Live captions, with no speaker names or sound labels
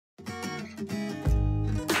Today's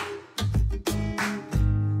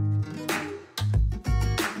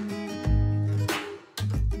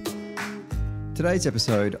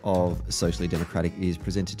episode of Socially Democratic is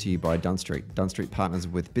presented to you by Dunn Street. Dunn Street partners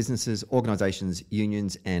with businesses, organisations,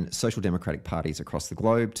 unions and social democratic parties across the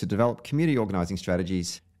globe to develop community organising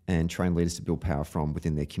strategies and train leaders to build power from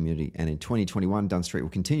within their community. And in 2021, Dunn Street will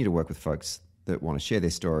continue to work with folks that want to share their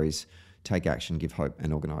stories, take action, give hope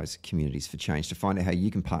and organise communities for change. To find out how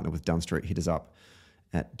you can partner with Dunn Street, hit us up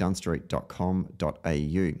at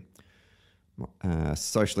dunnstreet.com.au.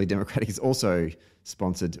 Socially Democratic is also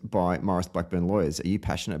sponsored by Maurice Blackburn Lawyers. Are you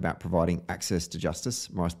passionate about providing access to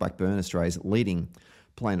justice? Maurice Blackburn, Australia's leading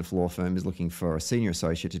plaintiff law firm, is looking for a senior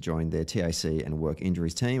associate to join their TAC and work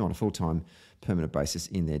injuries team on a full-time permanent basis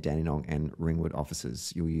in their Dandenong and Ringwood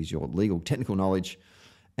offices. You'll use your legal technical knowledge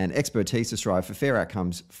and expertise to strive for fair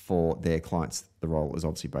outcomes for their clients. The role is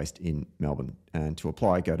obviously based in Melbourne. And to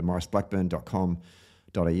apply, go to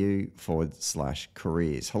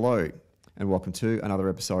mauriceblackburn.com.au/careers. Hello, and welcome to another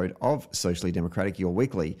episode of Socially Democratic, your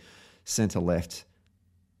weekly centre-left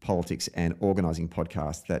politics and organising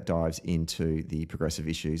podcast that dives into the progressive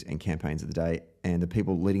issues and campaigns of the day and the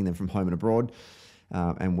people leading them from home and abroad.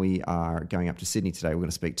 And we are going up to Sydney today. We're going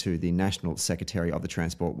to speak to the National Secretary of the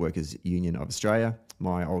Transport Workers Union of Australia,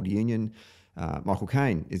 my old union. Michael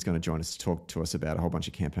Kaine is going to join us to talk to us about a whole bunch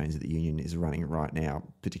of campaigns that the union is running right now,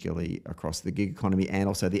 particularly across the gig economy and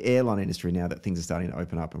also the airline industry now that things are starting to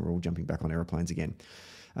open up and we're all jumping back on aeroplanes again.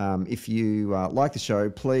 If you like the show,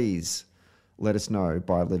 please let us know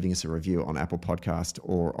by leaving us a review on Apple Podcast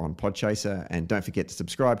or on Podchaser. And don't forget to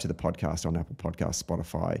subscribe to the podcast on Apple Podcasts,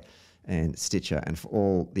 Spotify and Stitcher. And for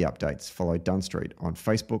all the updates, follow Dunn Street on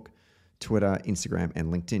Facebook, Twitter, Instagram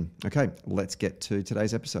and LinkedIn. Okay, let's get to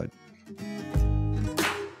today's episode.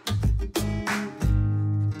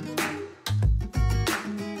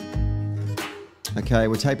 Okay,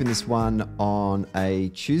 we're taping this one on a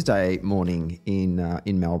Tuesday morning in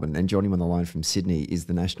Melbourne, and joining me on the line from Sydney is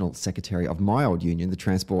the National Secretary of my old union, the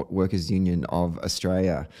Transport Workers Union of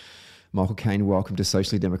Australia. Michael Kaine, welcome to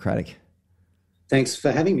Socially Democratic. Thanks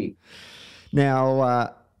for having me. Now,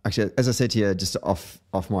 actually, as I said to you just off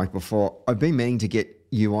mic before, I've been meaning to get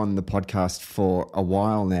you on the podcast for a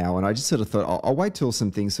while now, and I just sort of thought I'll wait till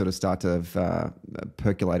some things sort of start to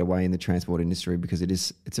percolate away in the transport industry, because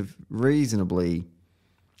it's a reasonably,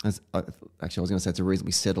 actually I was going to say it's a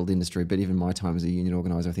reasonably settled industry, but even my time as a union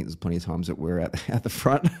organiser, I think there's plenty of times that we're at the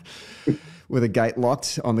front with a gate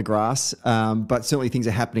locked on the grass, but certainly things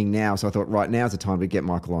are happening now, so I thought right now is the time to get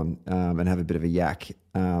Michael on and have a bit of a yak.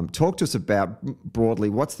 Talk to us about, broadly,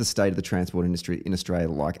 what's the state of the transport industry in Australia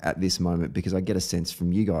like at this moment? Because I get a sense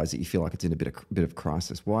from you guys that you feel like it's in a bit of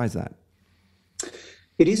crisis. Why is that?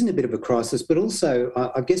 It isn't a bit of a crisis, but also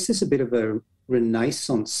I guess there's a bit of a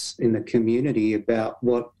renaissance in the community about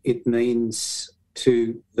what it means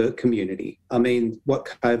to the community. I mean, what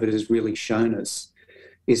COVID has really shown us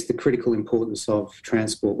is the critical importance of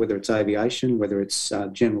transport, whether it's aviation, whether it's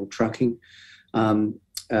general trucking,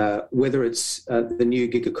 whether it's the new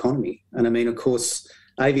gig economy. And I mean, of course,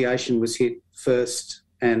 aviation was hit first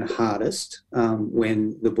and hardest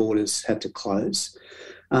when the borders had to close.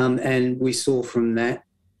 And we saw from that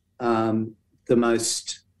the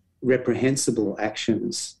most reprehensible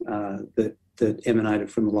actions that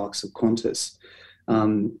emanated from the likes of Qantas.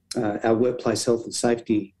 Our workplace health and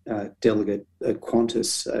safety delegate at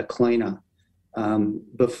Qantas, a cleaner,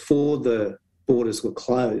 before the borders were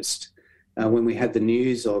closed, when we had the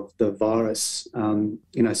news of the virus,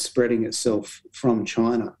 spreading itself from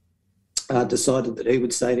China, decided that he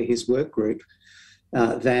would say to his work group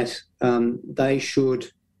that they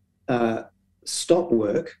should stop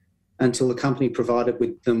work until the company provided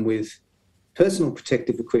them with personal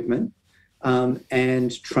protective equipment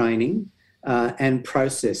and training and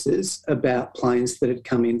processes about planes that had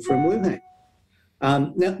come in from Wuhan.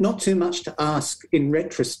 Now, not too much to ask in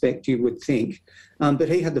retrospect, you would think, but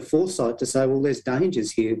he had the foresight to say, well, there's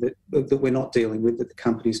dangers here that we're not dealing with, that the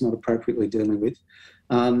company's not appropriately dealing with,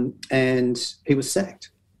 and he was sacked.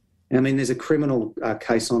 I mean, there's a criminal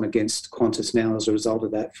case on against Qantas now as a result of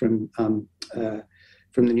that from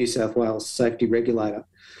the New South Wales safety regulator.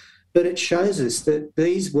 But it shows us that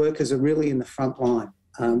these workers are really in the front line.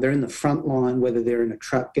 They're in the front line, whether they're in a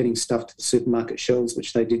truck getting stuff to the supermarket shelves,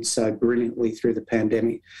 which they did so brilliantly through the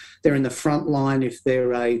pandemic. They're in the front line if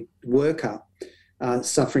they're a worker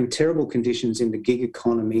suffering terrible conditions in the gig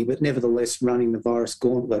economy, but nevertheless running the virus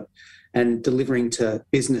gauntlet and delivering to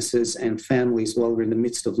businesses and families while we're in the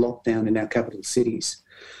midst of lockdown in our capital cities.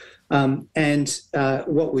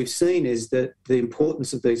 What we've seen is that the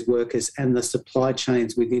importance of these workers and the supply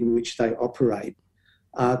chains within which they operate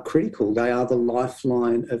are critical. They are the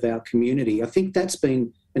lifeline of our community. I think that's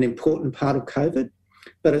been an important part of COVID,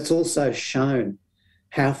 but it's also shown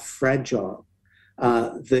how fragile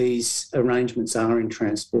these arrangements are in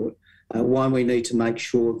transport, why we need to make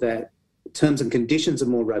sure that terms and conditions are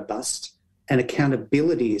more robust and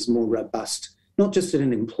accountability is more robust, not just at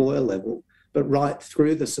an employer level, but right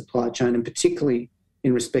through the supply chain, and particularly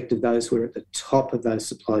in respect of those who are at the top of those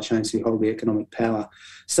supply chains who hold the economic power.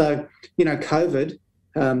 So, COVID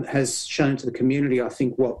has shown to the community, I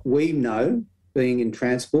think, what we know, being in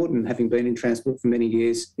transport and having been in transport for many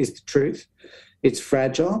years, is the truth. It's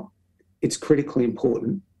fragile, it's critically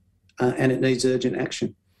important, and it needs urgent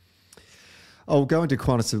action. I'll go into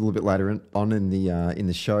Qantas a little bit later on in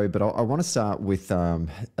the show, but I want to start with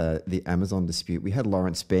the Amazon dispute. We had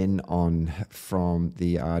Lawrence Ben on from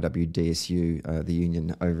the RWDSU, the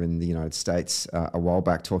union over in the United States, a while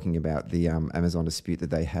back, talking about the Amazon dispute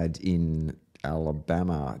that they had in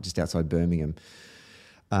Alabama, just outside Birmingham,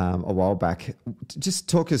 a while back. Just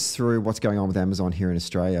talk us through what's going on with Amazon here in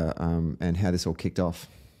Australia and how this all kicked off.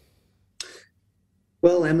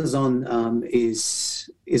 Well, Amazon is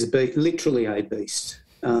a beast, literally a beast.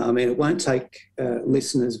 It won't take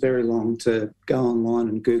listeners very long to go online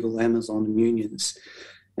and Google Amazon and unions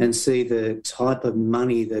and see the type of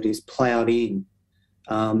money that is ploughed in.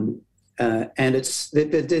 And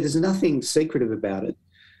there's nothing secretive about it.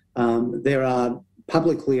 There are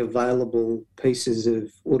publicly available pieces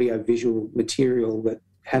of audiovisual material that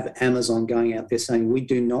have Amazon going out there saying, we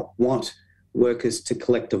do not want workers to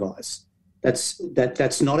collectivise.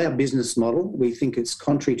 That's not our business model. We think it's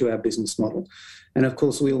contrary to our business model. And of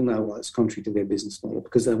course, we all know why it's contrary to their business model,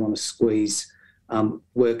 because they want to squeeze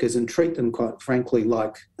workers and treat them, quite frankly,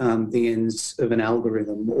 like the ends of an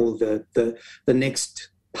algorithm or the next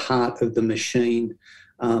part of the machine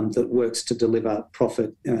that works to deliver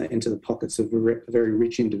profit into the pockets of a very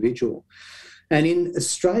rich individual. And in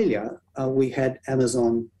Australia, we had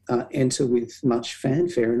Amazon enter with much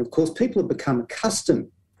fanfare. And of course, people have become accustomed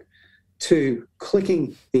to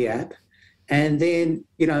clicking the app, and then,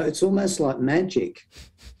 it's almost like magic.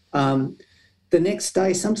 The next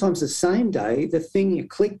day, sometimes the same day, the thing you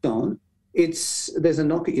clicked on, there's a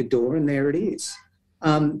knock at your door and there it is.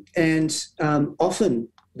 Often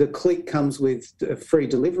the click comes with a free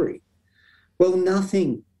delivery. Well,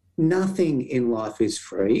 nothing in life is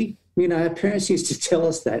free. Our parents used to tell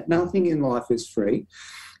us that. Nothing in life is free.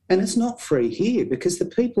 And it's not free here, because the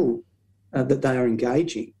people that they are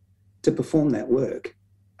engaging to perform that work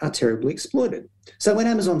are terribly exploited. So when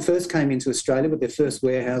Amazon first came into Australia with their first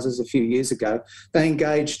warehouses a few years ago, they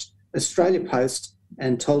engaged Australia Post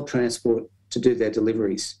and Toll Transport to do their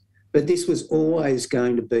deliveries. But this was always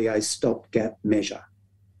going to be a stopgap measure.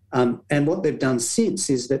 And what they've done since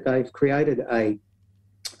is that they've created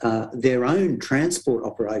their own transport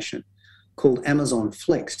operation called Amazon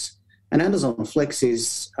Flex. And Amazon Flex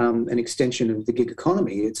is an extension of the gig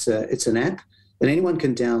economy. It's an app that anyone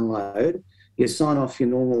can download. You sign off your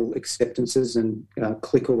normal acceptances and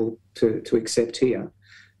click all to accept here.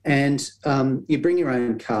 And you bring your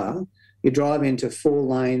own car, you drive into 4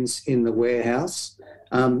 lanes in the warehouse.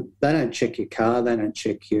 They don't check your car, they don't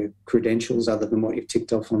check your credentials other than what you've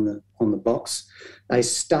ticked off on the box. They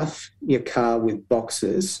stuff your car with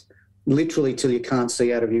boxes, literally till you can't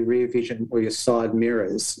see out of your rear vision or your side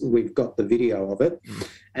mirrors. We've got the video of it.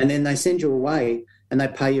 And then they send you away and they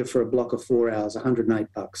pay you for a block of 4 hours,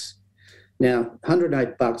 $108. Now,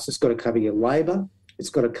 $108, it's got to cover your labour, it's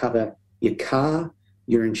got to cover your car,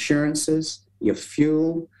 your insurances, your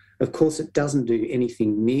fuel. Of course, it doesn't do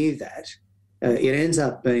anything near that. It ends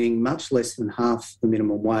up being much less than half the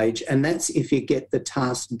minimum wage, and that's if you get the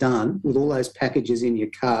task done with all those packages in your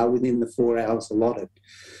car within the 4 hours allotted.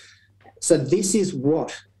 So this is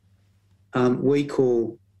what we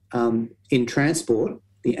call, in transport,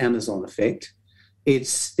 the Amazon effect.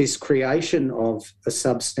 It's this creation of a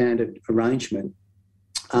substandard arrangement,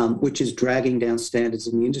 which is dragging down standards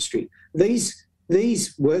in the industry.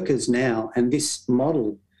 These workers now, and this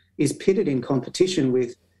model is pitted in competition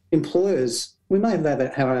with employers. We may have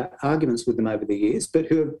had our arguments with them over the years, but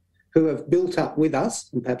who have built up with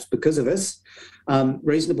us, and perhaps because of us,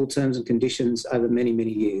 reasonable terms and conditions over many,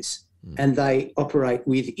 many years. And they operate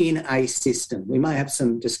within a system. We may have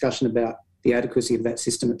some discussion about the adequacy of that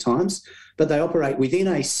system at times, but they operate within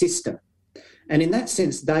a system. And in that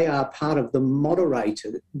sense, they are part of the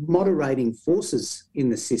moderating forces in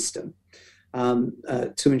the system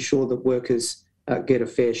to ensure that workers get a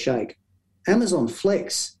fair shake. Amazon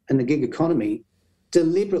Flex and the gig economy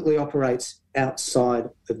deliberately operates outside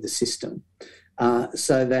of the system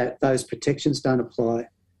so that those protections don't apply.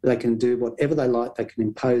 They can do whatever they like. They can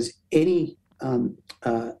impose any term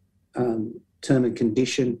and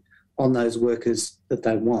condition on those workers that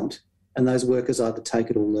they want, and those workers either take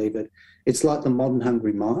it or leave it. It's like the modern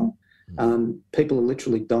Hungry Mile. People are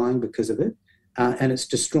literally dying because of it, and it's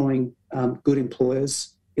destroying good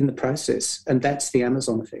employers in the process, and that's the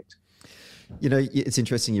Amazon effect. You know, it's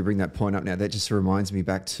interesting you bring that point up now. That just reminds me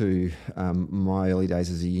back to my early days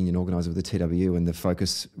as a union organiser with the TWU, and the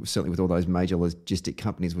focus, certainly with all those major logistic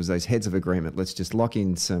companies, was those heads of agreement. Let's just lock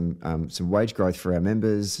in some wage growth for our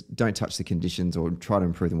members, don't touch the conditions or try to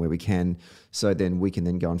improve them where we can, so then we can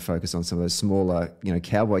then go and focus on some of those smaller,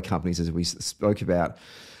 cowboy companies, as we spoke about.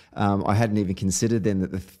 I hadn't even considered then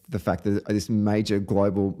that the fact that this major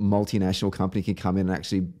global multinational company can come in and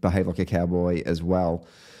actually behave like a cowboy as well.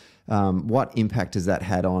 What impact has that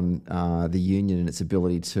had on the union and its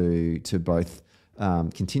ability to both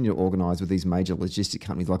continue to organise with these major logistic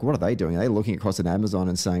companies? Like, what are they doing? Are they looking across at Amazon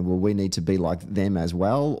and saying, well, we need to be like them as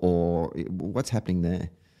well? Or what's happening there?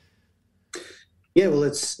 Yeah, well,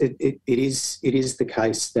 it is the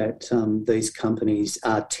case that these companies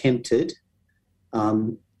are tempted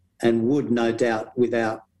and would, no doubt,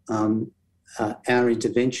 without our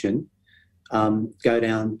intervention, go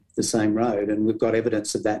down the same road. And we've got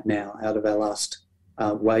evidence of that now out of our last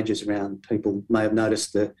wages round. People may have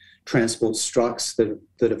noticed the transport strikes that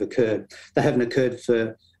have occurred. They haven't occurred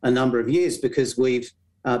for a number of years because we've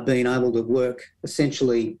been able to work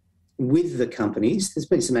essentially with the companies. There's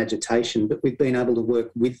been some agitation, but we've been able to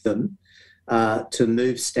work with them to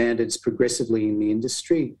move standards progressively in the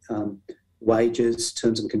industry, wages,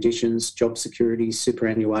 terms and conditions, job security,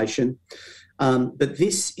 superannuation. But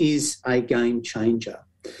this is a game changer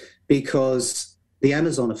because the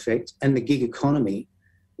Amazon effect and the gig economy,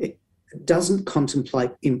 it doesn't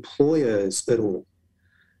contemplate employers at all.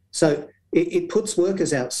 So it puts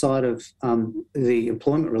workers outside of the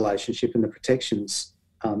employment relationship and the protections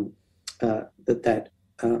that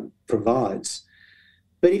provides.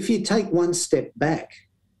 But if you take one step back,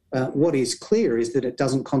 what is clear is that it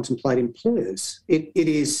doesn't contemplate employers. It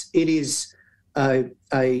is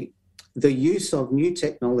the use of new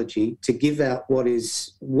technology to give out what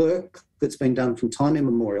is work that's been done from time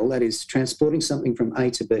immemorial, that is transporting something from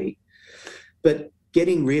A to B, but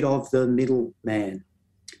getting rid of the middleman.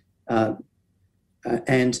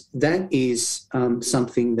 And that is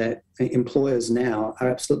something that employers now are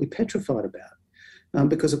absolutely petrified about.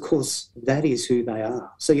 Because, of course, that is who they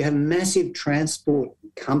are. So you have massive transport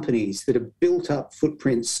companies that have built up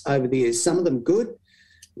footprints over the years, some of them good,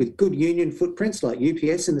 with good union footprints like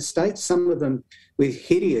UPS in the States, some of them with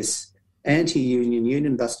hideous anti-union,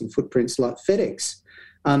 union-busting footprints like FedEx.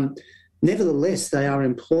 Nevertheless, they are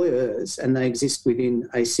employers and they exist within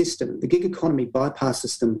a system. The gig economy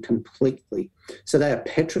bypasses them completely. So they are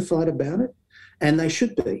petrified about it, and they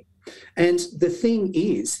should be. And the thing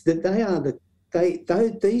is that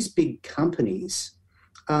these big companies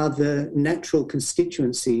are the natural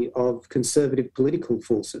constituency of conservative political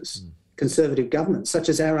forces, conservative governments, such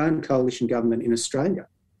as our own coalition government in Australia.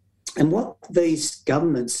 And what these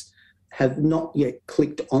governments have not yet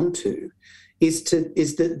clicked onto is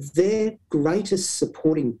that their greatest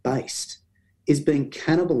supporting base is being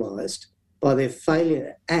cannibalised by their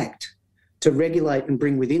failure to act to regulate and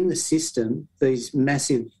bring within the system these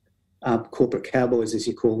massive corporate cowboys, as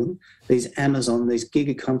you call them, these Amazon, these gig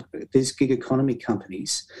economy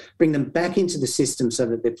companies, bring them back into the system so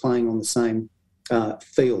that they're playing on the same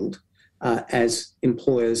field as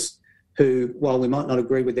employers who, while we might not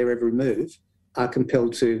agree with their every move, are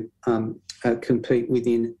compelled to compete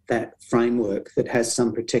within that framework that has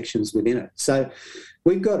some protections within it. So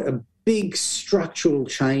we've got a big structural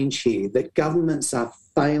change here that governments are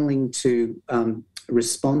failing to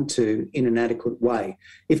respond to in an adequate way.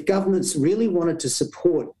 If governments really wanted to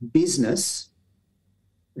support business,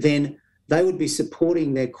 then they would be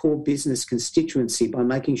supporting their core business constituency by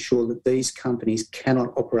making sure that these companies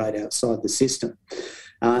cannot operate outside the system.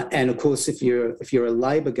 And of course, if you're a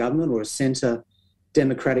Labor government or a centre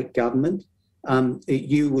Democratic government,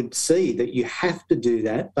 you would see that you have to do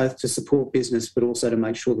that both to support business but also to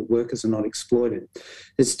make sure that workers are not exploited.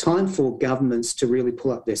 It's time for governments to really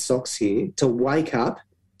pull up their socks here, to wake up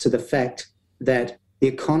to the fact that the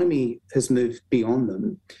economy has moved beyond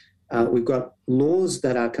them. We've got laws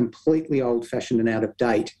that are completely old-fashioned and out of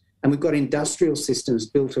date, and we've got industrial systems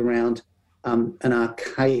built around an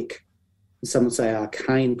archaic, some would say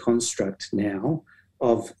arcane construct now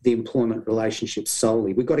of the employment relationship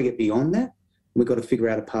solely. We've got to get beyond that. We've got to figure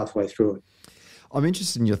out a pathway through it. I'm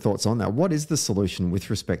interested in your thoughts on that. What is the solution with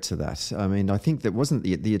respect to that? I mean, I think that wasn't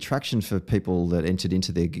the attraction for people that entered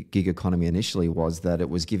into the gig economy initially was that it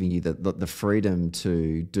was giving you the freedom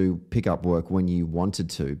to pick up work when you wanted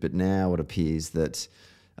to. But now it appears that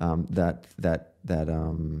that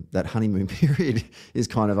honeymoon period is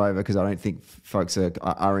kind of over, because I don't think folks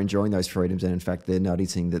are enjoying those freedoms, and in fact they're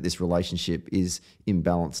noticing that this relationship is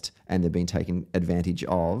imbalanced and they're being taken advantage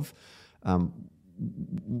of.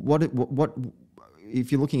 What if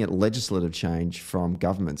you're looking at legislative change from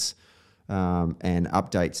governments and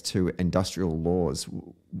updates to industrial laws,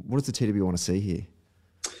 what does the TWU want to see here?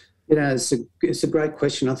 It's a great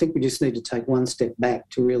question. I think we just need to take one step back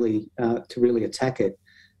to really attack it,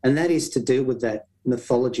 and that is to deal with that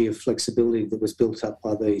mythology of flexibility that was built up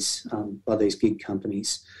by these gig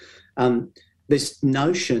companies. This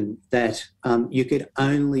notion that you could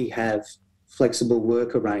only have flexible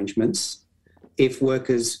work arrangements if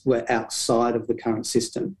workers were outside of the current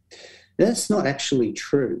system. That's not actually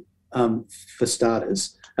true, for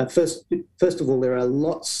starters. First of all, there are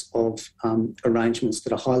lots of arrangements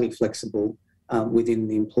that are highly flexible within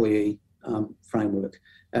the employee framework.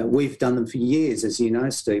 We've done them for years, as you know,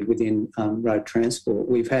 Steve, within road transport.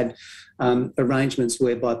 We've had arrangements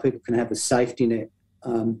whereby people can have a safety net,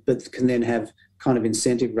 but can then have kind of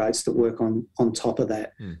incentive rates that work on top of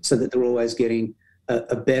that, so that they're always getting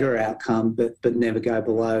a better outcome, but never go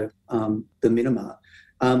below the minima.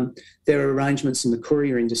 There are arrangements in the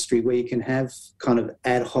courier industry where you can have kind of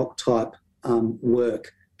ad hoc type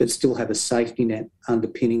work, but still have a safety net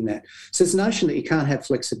underpinning that. So this notion that you can't have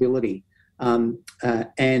flexibility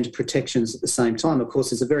and protections at the same time, of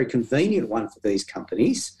course, is a very convenient one for these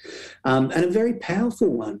companies, and a very powerful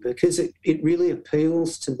one, because it really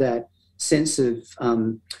appeals to that sense of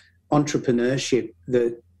entrepreneurship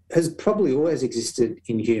that has probably always existed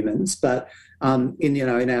in humans, but in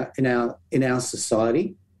our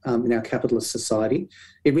society, in our capitalist society,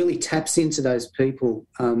 it really taps into those people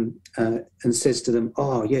and says to them,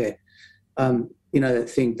 "Oh yeah, that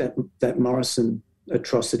thing, that Morrison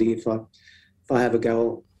atrocity. If I have a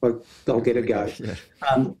go, I'll get a go." Yeah.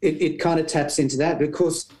 It kind of taps into that,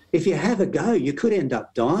 because if you have a go, you could end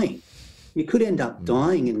up dying. You could end up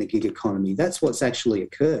dying in the gig economy. That's what's actually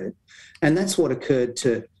occurred, and that's what occurred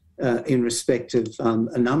in respect of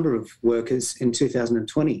a number of workers in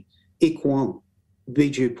 2020. Ik Wong,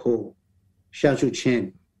 Biju Paul, Xiaozhu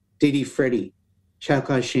Chen, Didi Freddy, Chao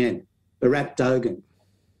Kai-shen, Barack Dogan,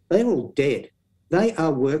 they're all dead. They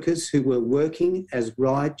are workers who were working as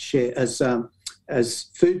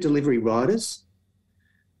food delivery riders.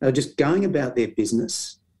 They were just going about their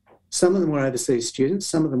business. Some of them were overseas students,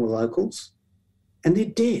 some of them were locals, and they're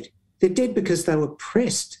dead. They're dead because they were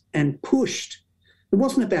pressed and pushed. It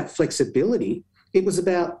wasn't about flexibility. It was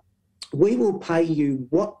about, we will pay you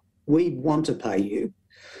what we want to pay you.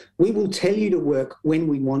 We will tell you to work when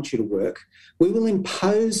we want you to work. We will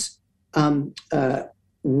impose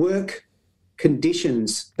work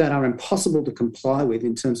conditions that are impossible to comply with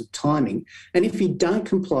in terms of timing. And if you don't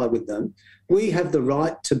comply with them, we have the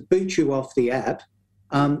right to boot you off the app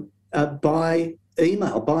by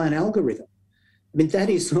email, by an algorithm. I mean, that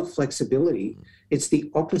is not flexibility. It's the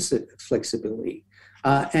opposite of flexibility.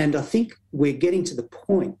 And I think we're getting to the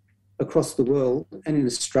point across the world and in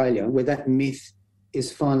Australia where that myth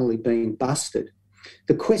is finally being busted.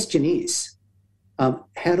 The question is,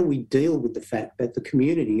 how do we deal with the fact that the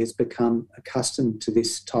community has become accustomed to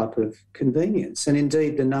this type of convenience? And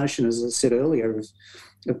indeed, the notion, as I said earlier,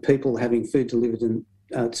 of people having food delivered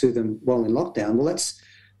to them while in lockdown, well, that's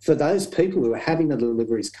for those people who are having the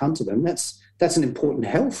deliveries come to them, that's an important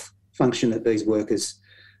health function that these workers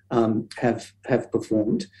have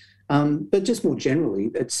performed. But just more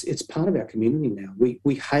generally, it's part of our community now.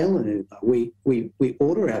 We hail an Uber. We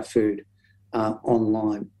order our food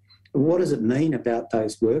online. What does it mean about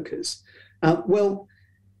those workers? Well,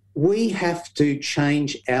 we have to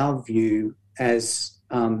change our view as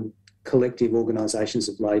collective organisations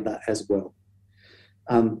of labour as well.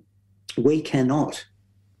 We cannot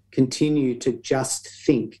continue to just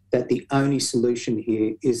think that the only solution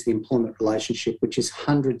here is the employment relationship, which is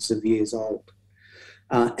hundreds of years old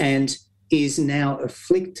and is now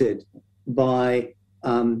afflicted by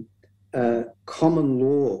common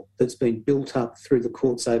law that's been built up through the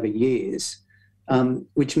courts over years,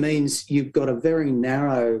 which means you've got a very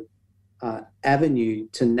narrow avenue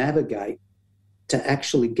to navigate to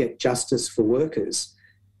actually get justice for workers.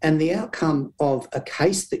 And the outcome of a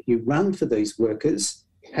case that you run for these workers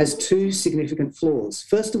has two significant flaws.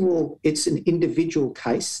 First of all, it's an individual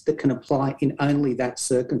case that can apply in only that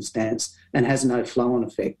circumstance and has no flow-on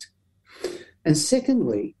effect. And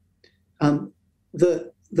secondly,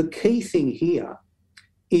 the the key thing here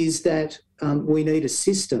is that we need a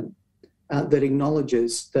system that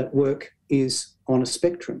acknowledges that work is on a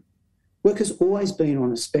spectrum. Work has always been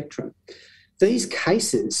on a spectrum. These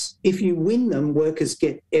cases, if you win them, workers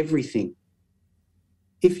get everything.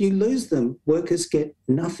 If you lose them, workers get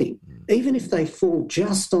nothing, even if they fall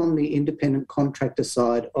just on the independent contractor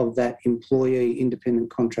side of that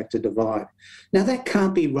employee-independent contractor divide. Now, that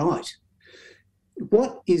can't be right.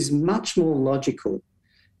 What is much more logical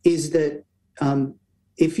is that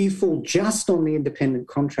if you fall just on the independent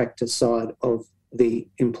contractor side of the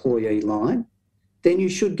employee line, then you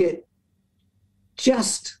should get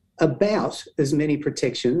just about as many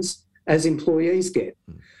protections as employees get.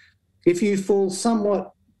 If you fall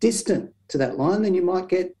somewhat distant to that line, then you might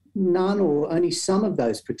get none or only some of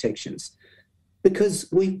those protections, because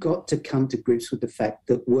we've got to come to grips with the fact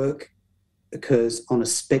that work occurs on a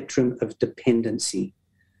spectrum of dependency.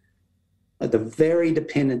 At the very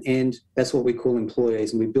dependent end, that's what we call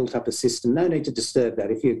employees, and we built up a system. No need to disturb that.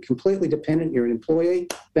 If you're completely dependent, you're an employee,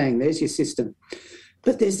 bang, there's your system.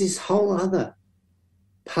 But there's this whole other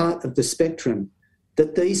part of the spectrum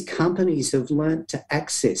that these companies have learnt to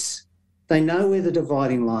access. They know where the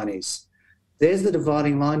dividing line is. There's the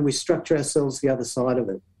dividing line. We structure ourselves the other side of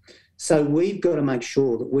it. So we've got to make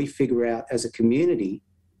sure that we figure out as a community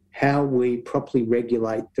how we properly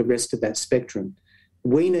regulate the rest of that spectrum.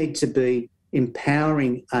 We need to be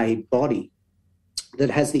empowering a body that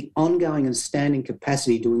has the ongoing and standing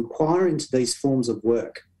capacity to inquire into these forms of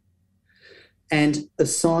work and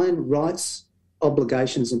assign rights,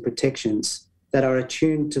 obligations and protections that are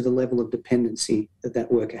attuned to the level of dependency that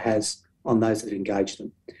that worker has on those that engage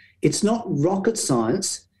them. It's not rocket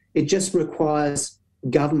science. It just requires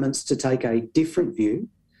governments to take a different view.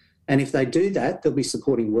 And if they do that, they'll be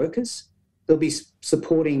supporting workers. They'll be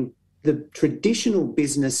supporting the traditional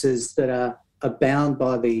businesses that are bound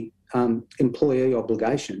by the employee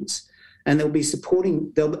obligations. And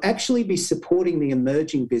they'll actually be supporting the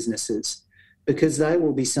emerging businesses, because they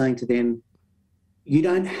will be saying to them, you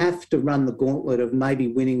don't have to run the gauntlet of maybe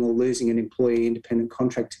winning or losing an employee independent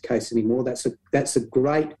contractor case anymore. That's a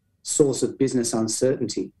great source of business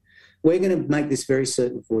uncertainty. We're going to make this very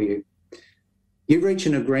certain for you. You reach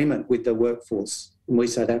an agreement with the workforce, and we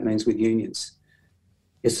say that means with unions.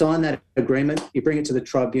 You sign that agreement, you bring it to the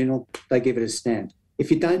tribunal, they give it a stand.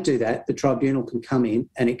 If you don't do that, the tribunal can come in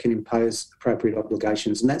and it can impose appropriate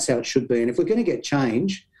obligations, and that's how it should be. And if we're going to get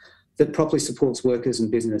change that properly supports workers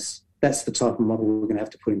and business, that's the type of model we're going to have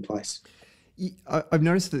to put in place. I've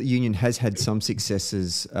noticed that the union has had some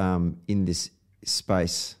successes in this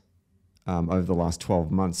space over the last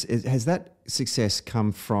 12 months. Has that success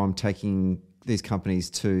come from taking these companies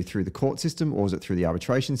through the court system, or is it through the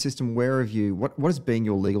arbitration system? What has been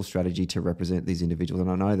your legal strategy to represent these individuals? And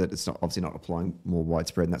I know that it's obviously not applying more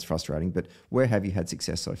widespread, and that's frustrating, but where have you had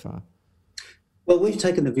success so far? Well, we've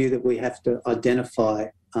taken the view that we have to identify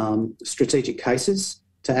strategic cases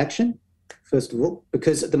to action, first of all,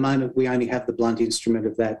 because at the moment we only have the blunt instrument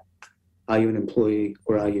of that, are you an employee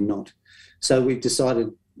or are you not? So we've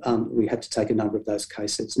decided we had to take a number of those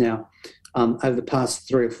cases. Now, over the past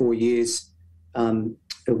 3 or 4 years,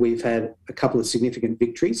 we've had a couple of significant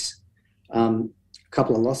victories, a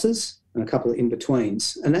couple of losses and a couple of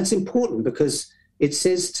in-betweens. And that's important because it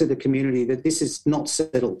says to the community that this is not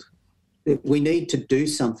settled, that we need to do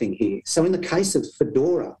something here. So in the case of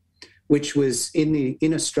Fedora, which was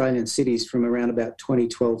in Australian cities from around about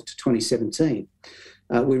 2012 to 2017,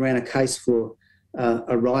 we ran a case for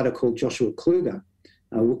a rider called Joshua Kluger,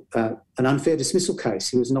 an unfair dismissal case.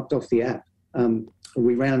 He was knocked off the app.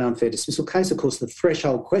 We ran an unfair dismissal case. Of course, the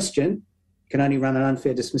threshold question, can only run an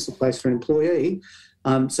unfair dismissal case for an employee.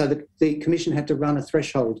 So the Commission had to run a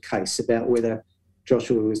threshold case about whether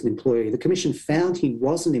Joshua was an employee. The Commission found he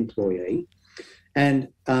was an employee, and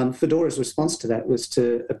Fedora's response to that was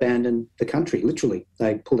to abandon the country, literally.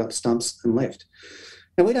 They pulled up stumps and left.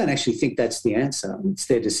 Now, we don't actually think that's the answer. It's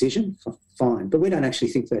their decision, fine. But we don't actually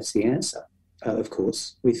think that's the answer, of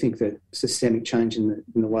course. We think that systemic change in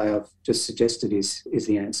the way I've just suggested is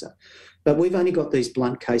the answer. But we've only got these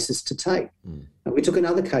blunt cases to take. We took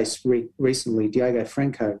another case recently, Diego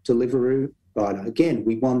Franco, Deliveroo rider. Again,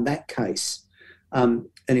 we won that case. An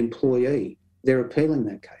employee, they're appealing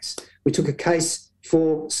that case. We took a case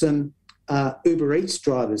for some Uber Eats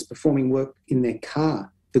drivers performing work in their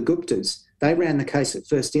car, the Guptas. They ran the case at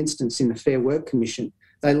first instance in the Fair Work Commission.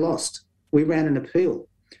 They lost. We ran an appeal.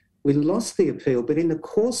 We lost the appeal, but in the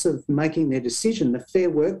course of making their decision, the Fair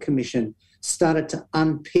Work Commission started to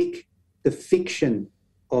unpick the fiction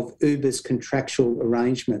of Uber's contractual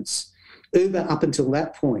arrangements. Uber, up until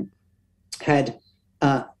that point, had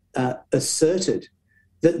asserted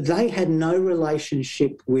that they had no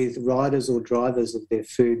relationship with riders or drivers of their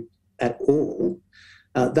food at all.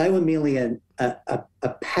 They were merely a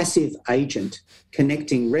passive agent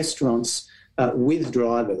connecting restaurants with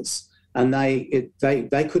drivers, and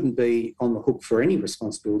they couldn't be on the hook for any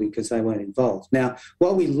responsibility because they weren't involved. Now,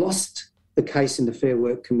 while we lost the case in the Fair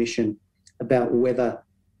Work Commission about whether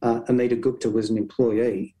Amita Gupta was an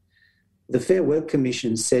employee, the Fair Work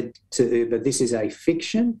Commission said to Uber, this is a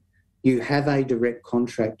fiction. You have a direct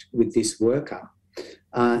contract with this worker.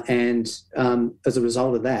 And as a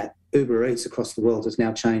result of that, Uber Eats across the world has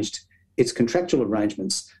now changed its contractual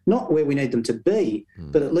arrangements, not where we need them to be,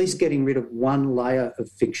 but at least getting rid of one layer of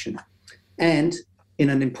fiction. And in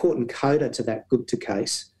an important coda to that Gupta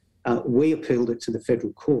case, we appealed it to the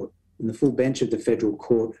federal court. And the full bench of the federal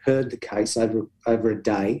court heard the case over a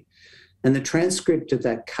day. And the transcript of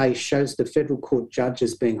that case shows the federal court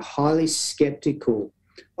judges being highly sceptical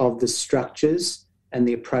of the structures and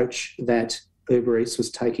the approach that Uber Eats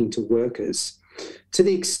was taking to workers, to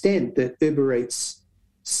the extent that Uber Eats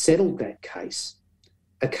settled that case,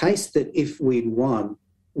 a case that if we'd won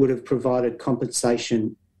would have provided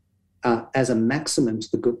compensation as a maximum to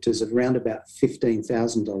the Guptas of around about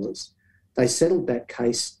 $15,000. They settled that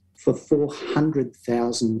case for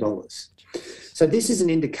 $400,000. So this is an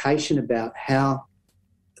indication about how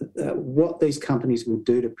what these companies will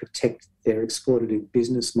do to protect their exploitative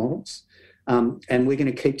business models. And we're going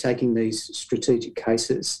to keep taking these strategic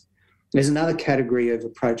cases. There's another category of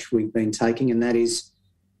approach we've been taking, and that is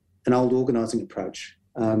an old organising approach.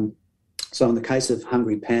 So in the case of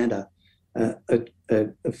Hungry Panda,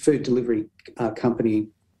 a food delivery company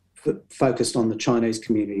focused on the Chinese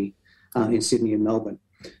community in Sydney and Melbourne,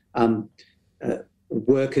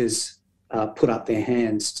 workers put up their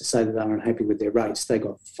hands to say that they were unhappy with their rates. They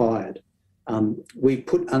got fired. We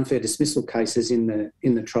put unfair dismissal cases in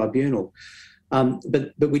the tribunal,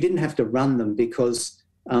 but we didn't have to run them because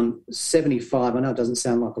 75, I know it doesn't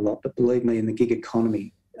sound like a lot, but believe me, in the gig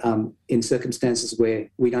economy, in circumstances where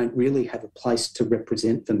we don't really have a place to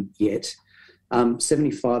represent them yet,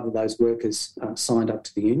 75 of those workers signed up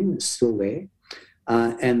to the union, it's still there,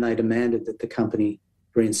 and they demanded that the company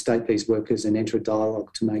reinstate these workers and enter a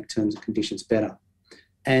dialogue to make terms and conditions better.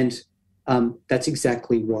 And that's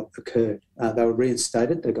exactly what occurred. They were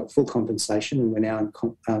reinstated, they got full compensation, and we're now in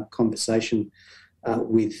conversation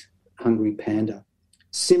with Hungry Panda.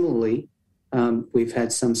 Similarly, we've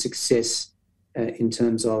had some success in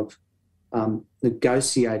terms of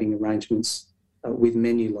negotiating arrangements with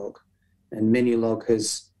Menulog. And Menulog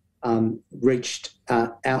has reached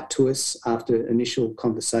out to us after initial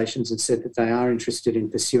conversations and said that they are interested in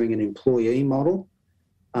pursuing an employee model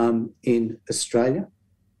in Australia.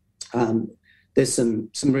 There's some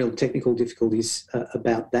real technical difficulties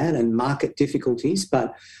about that and market difficulties,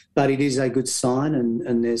 but it is a good sign,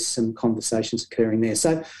 and there's some conversations occurring there.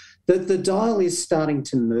 So the dial is starting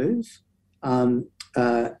to move.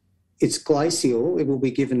 It's glacial. It will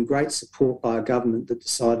be given great support by a government that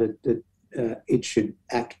decided that it should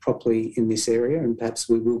act properly in this area, and perhaps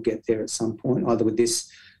we will get there at some point, either with this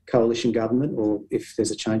coalition government or if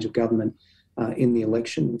there's a change of government in the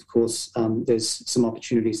election. Of course, there's some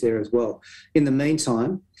opportunities there as well. In the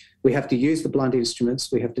meantime, we have to use the blunt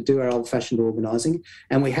instruments, we have to do our old-fashioned organising,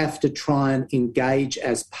 and we have to try and engage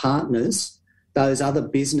as partners those other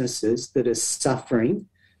businesses that are suffering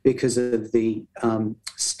because of the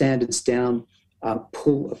standards down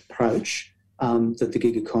pull approach that the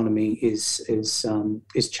gig economy is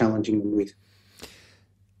challenging them with.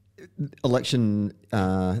 The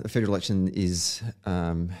federal election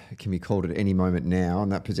can be called at any moment now,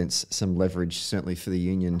 and that presents some leverage certainly for the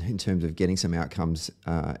union in terms of getting some outcomes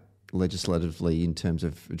legislatively in terms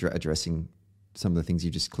of addressing some of the things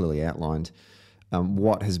you just clearly outlined.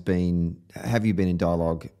 Have you been in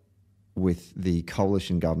dialogue with the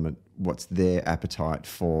coalition government? What's their appetite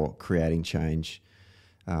for creating change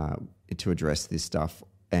to address this stuff,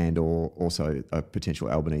 and or also a potential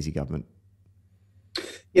Albanese government?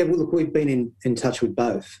 Yeah, well, look, we've been in touch with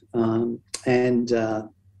both.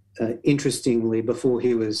 Interestingly, before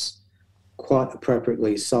he was quite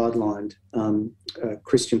appropriately sidelined,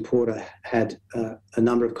 Christian Porter had a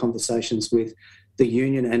number of conversations with the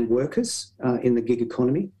union and workers in the gig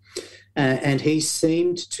economy. And he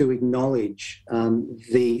seemed to acknowledge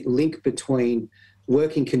the link between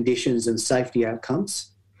working conditions and safety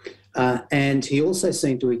outcomes. And he also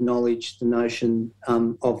seemed to acknowledge the notion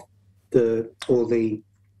of the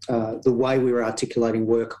way we were articulating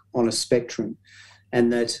work on a spectrum,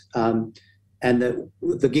 and that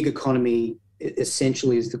the gig economy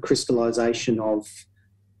essentially is the crystallisation of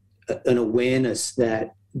an awareness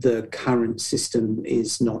that the current system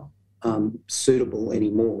is not suitable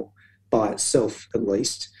anymore by itself, at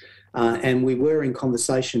least. And we were in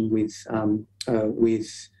conversation with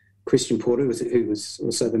Christian Porter, who was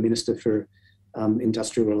also the Minister for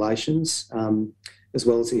Industrial Relations, as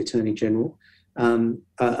well as the Attorney General,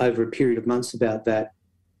 over a period of months about that.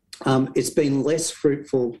 It's been less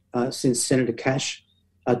fruitful since Senator Cash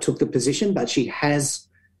took the position, but she has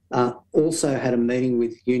also had a meeting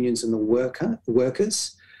with unions and the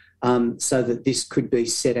workers so that this could be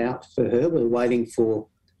set out for her. We're waiting for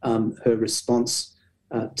her response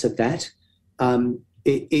to that.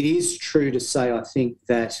 It is true to say, I think,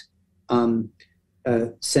 that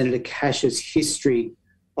Senator Cash's history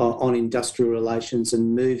on industrial relations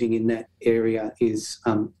and moving in that area is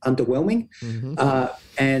underwhelming.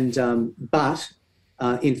 But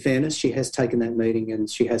in fairness, she has taken that meeting and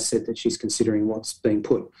she has said that she's considering what's being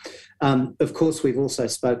put. Of course, we've also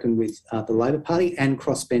spoken with the Labor Party and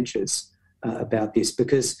crossbenchers about this,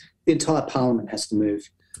 because the entire Parliament has to move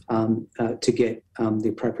to get the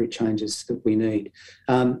appropriate changes that we need.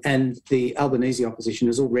 And the Albanese opposition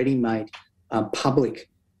has already made public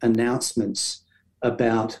announcements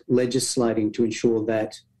about legislating to ensure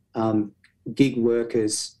that gig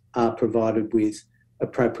workers are provided with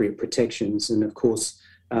appropriate protections. And of course,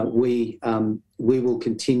 we will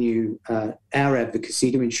continue our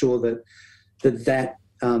advocacy to ensure that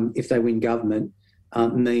if they win government,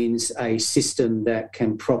 means a system that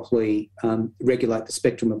can properly regulate the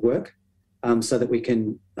spectrum of work, so that we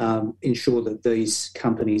can ensure that these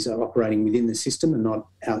companies are operating within the system and not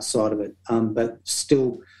outside of it, but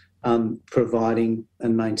still providing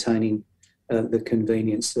and maintaining the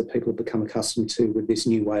convenience that people have become accustomed to with this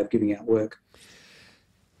new way of giving out work.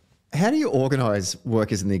 How do you organise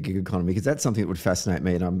workers in the gig economy? Because that's something that would fascinate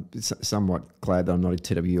me, and I'm somewhat glad that I'm not a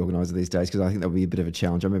TW organiser these days, because I think that would be a bit of a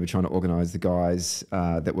challenge. I remember trying to organise the guys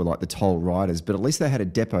that were like the toll riders, but at least they had a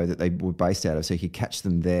depot that they were based out of, so you could catch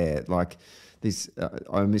them there. Like this,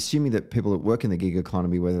 I'm assuming that people that work in the gig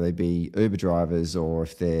economy, whether they be Uber drivers or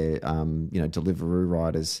if they're Deliveroo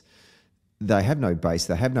riders, they have no base,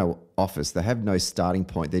 they have no office, they have no starting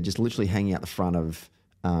point. They're just literally hanging out the front of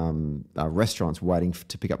restaurants waiting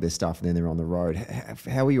to pick up their stuff, and then they're on the road.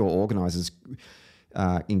 How are your organisers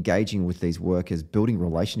engaging with these workers, building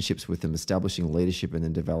relationships with them, establishing leadership, and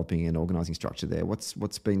then developing an organising structure there?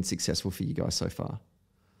 What's been successful for you guys so far?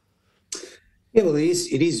 Yeah, well, it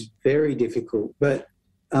is very difficult, but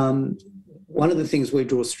one of the things we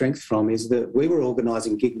draw strength from is that we were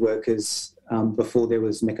organising gig workers before there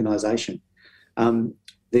was mechanisation.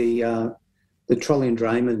 The trolley and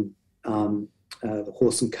drayman, the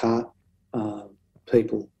horse and cart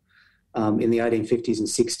people in the 1850s and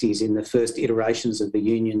 60s, in the first iterations of the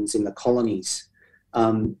unions in the colonies,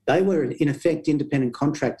 they were in effect independent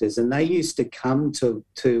contractors, and they used to come to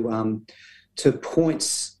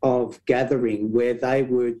points of gathering where they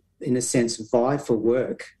would, in a sense, vie for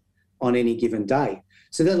work on any given day.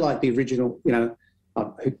 So they're like the original,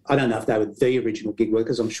 I don't know if they were the original gig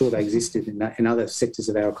workers. I'm sure they existed in other sectors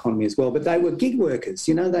of our economy as well. But they were gig workers.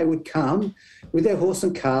 They would come with their horse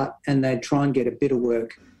and cart and they'd try and get a bit of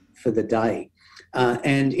work for the day.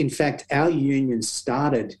 And in fact, our union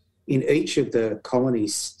started in each of the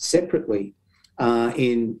colonies separately at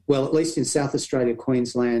least in South Australia,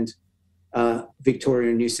 Queensland, Victoria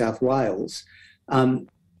and New South Wales,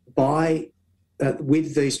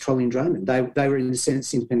 with these trolley and draymen. They were, in a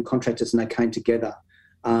sense, independent contractors, and they came together.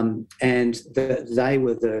 And they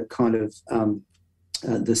were the kind of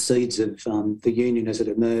the seeds of the union as it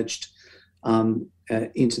emerged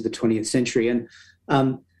into the 20th century. And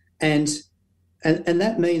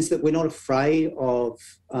that means that we're not afraid of,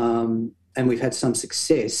 and we've had some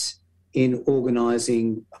success in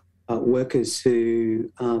organising workers who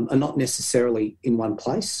are not necessarily in one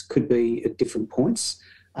place, could be at different points,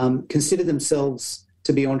 consider themselves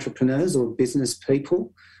to be entrepreneurs or business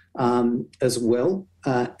people as well.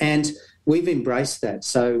 And we've embraced that.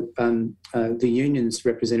 So the union's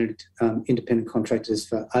represented independent contractors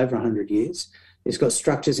for over 100 years. It's got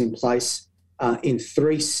structures in place in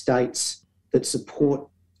 3 states that support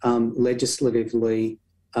legislatively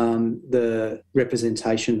the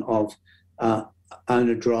representation of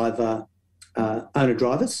owner-drivers,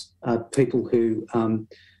 people who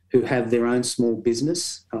have their own small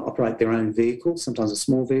business, operate their own vehicle, sometimes a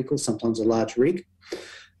small vehicle, sometimes a large rig.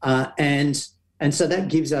 And so that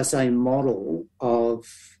gives us a model of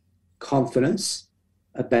confidence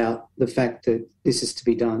about the fact that this is to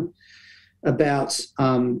be done, about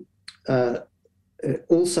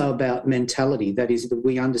also about mentality. That is, that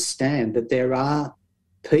we understand that there are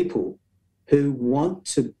people who want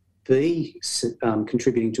to be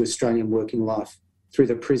contributing to Australian working life through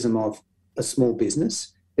the prism of a small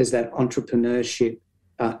business. There's that entrepreneurship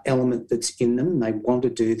element that's in them. They want to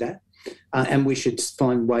do that. And we should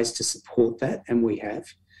find ways to support that, and we have.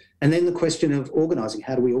 And then the question of organising,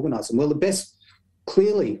 how do we organise them? Well,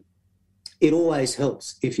 clearly, it always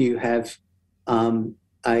helps if you have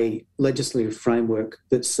a legislative framework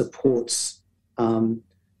that supports the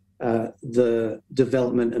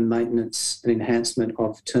development and maintenance and enhancement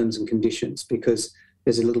of terms and conditions, because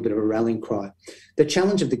there's a little bit of a rallying cry. The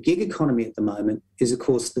challenge of the gig economy at the moment is, of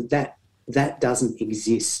course, that doesn't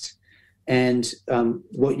exist. And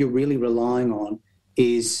what you're really relying on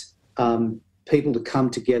is people to come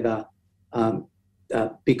together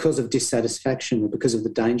because of dissatisfaction or because of the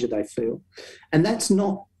danger they feel. And that's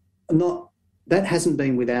that hasn't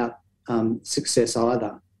been without success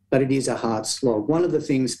either, but it is a hard slog. One of the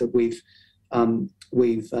things that we've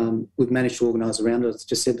managed to organise around it, as I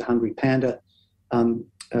just said, the Hungry Panda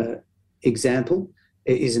example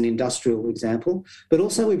is an industrial example, but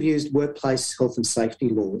also we've used workplace health and safety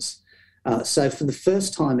laws. So for the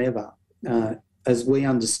first time ever, as we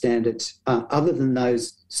understand it, other than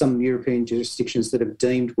some European jurisdictions that have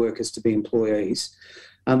deemed workers to be employees,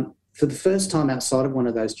 for the first time outside of one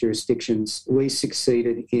of those jurisdictions, we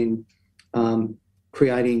succeeded in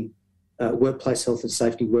creating workplace health and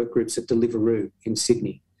safety work groups at Deliveroo in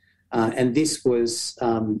Sydney. And this was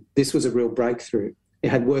a real breakthrough. It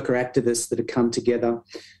had worker activists that had come together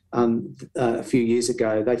a few years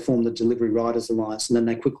ago. They formed the Delivery Riders Alliance, and then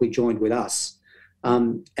they quickly joined with us.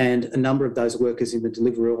 And a number of those workers in the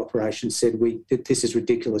Deliveroo operation said, this is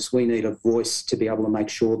ridiculous. We need a voice to be able to make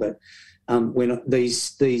sure that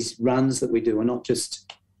these runs that we do are not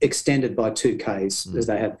just extended by 2Ks, as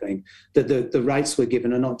they have been, that the rates we're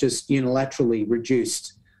given are not just unilaterally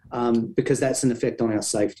reduced, because that's an effect on our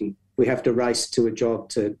safety. We have to race to a job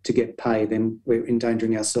to get paid, then we're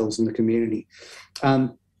endangering ourselves and the community.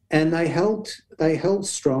 And they held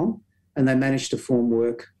strong, and they managed to form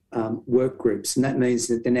work groups, and that means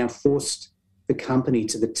that they're now forced the company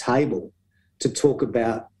to the table to talk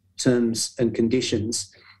about terms and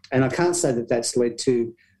conditions. And I can't say that that's led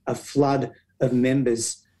to a flood of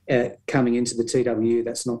members coming into the TWU.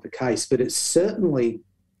 That's not the case, but it's certainly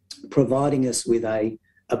providing us with a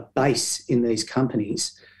base in these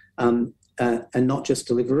companies, and not just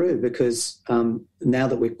Deliveroo, because now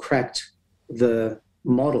that we've cracked the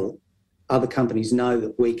model, other companies know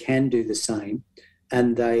that we can do the same,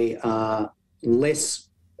 and they are less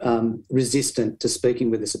resistant to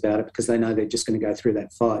speaking with us about it because they know they're just going to go through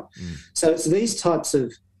that fight. So it's these types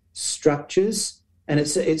of structures, and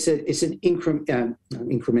it's an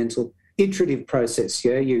incremental, iterative process.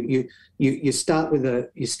 Yeah, you start with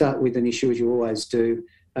an issue, as you always do.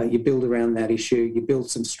 You build around that issue. You build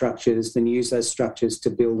some structures, then you use those structures to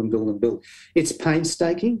build and build and build. It's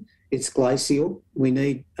painstaking. It's glacial. We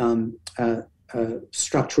need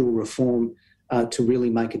structural reform to really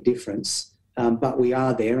make a difference. But we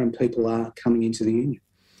are there, and people are coming into the union.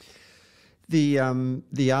 The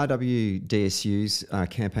RWDSU's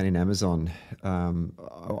campaign in Amazon, I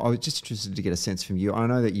was just interested to get a sense from you. I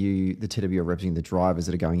know that the TWU are representing the drivers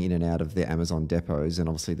that are going in and out of the Amazon depots, and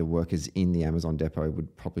obviously the workers in the Amazon depot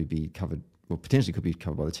would probably be covered, well, potentially could be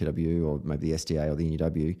covered by the TWU or maybe the SDA or the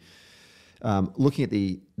NUW. Looking at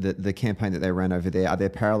the campaign that they ran over there, are there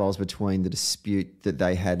parallels between the dispute that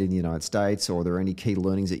they had in the United States, or are there any key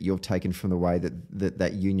learnings that you've taken from the way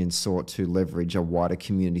that union sought to leverage a wider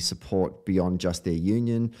community support beyond just their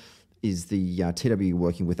union? Is the TWU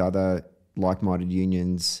working with other like-minded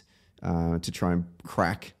unions to try and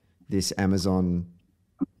crack this Amazon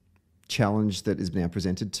challenge that is now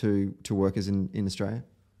presented to workers in Australia?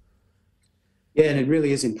 Yeah, and it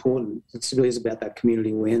really is important. It really is about that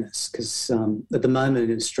community awareness, because at the moment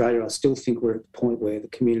in Australia, I still think we're at the point where the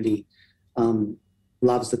community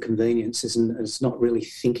loves the conveniences and is not really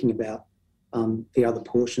thinking about the other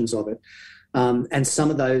portions of it. And some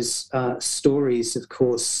of those stories, of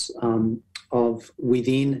course, of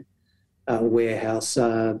within a warehouse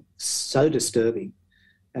are so disturbing.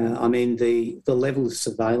 I mean, the level of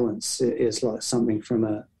surveillance is like something from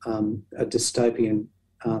a dystopian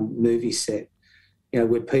movie set. You know,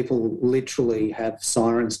 where people literally have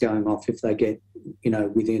sirens going off if they get,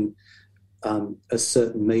 within a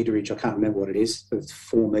certain meterage. I can't remember what it is. It's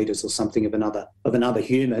 4 meters or something of another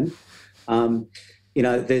human.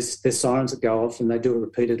 There's sirens that go off, and they do it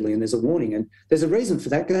repeatedly, and there's a warning. And there's a reason for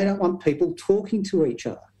that, because they don't want people talking to each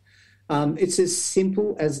other. It's as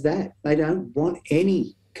simple as that. They don't want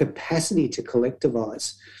any capacity to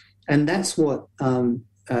collectivise. And that's what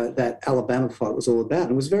that Alabama fight was all about.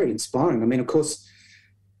 And it was very inspiring. I mean, of course,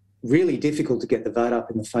 really difficult to get the vote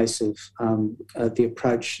up in the face of the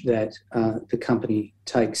approach that the company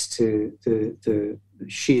takes to the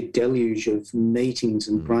sheer deluge of meetings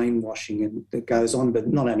and brainwashing and that goes on. But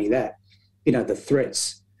not only that, the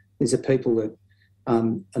threats. These are people that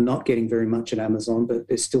are not getting very much at Amazon, but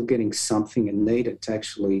they're still getting something and need it to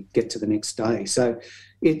actually get to the next day. So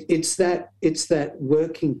it's that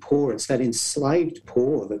working poor, it's that enslaved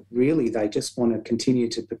poor that really they just want to continue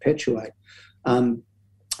to perpetuate.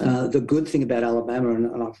 The good thing about Alabama,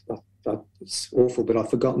 and it's awful, but I've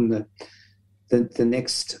forgotten the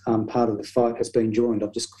next part of the fight has been joined.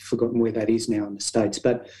 I've just forgotten where that is now in the States.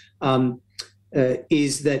 But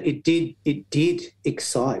is that it did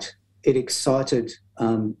excite. It excited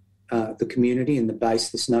the community and the base,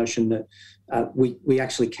 this notion that we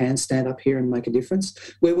actually can stand up here and make a difference.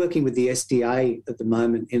 We're working with the SDA at the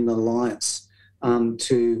moment in the alliance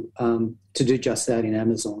to do just that in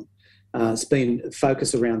Amazon. It's been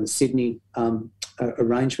focused around the Sydney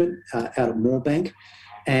arrangement out at Moorebank.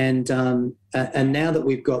 And now that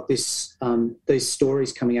we've got these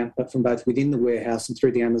stories coming up from both within the warehouse and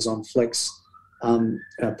through the Amazon Flex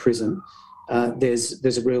prison,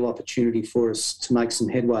 there's a real opportunity for us to make some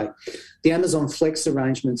headway. The Amazon Flex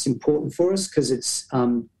arrangement's important for us because it's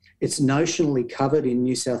notionally covered in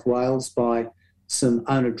New South Wales by some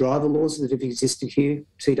owner-driver laws that have existed here,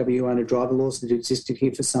 TW owner-driver laws that have existed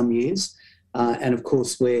here for some years. And, of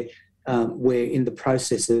course, we're in the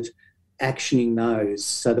process of actioning those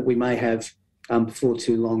so that we may have, before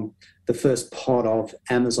too long, the first pot of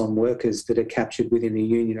Amazon workers that are captured within the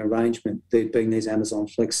union arrangement, being these Amazon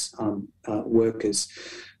Flex workers.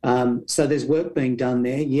 So there's work being done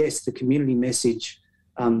there. Yes, the community message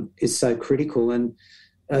is so critical. And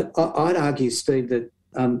I'd argue, Steve, that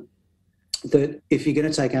if you're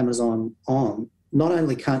going to take Amazon on, not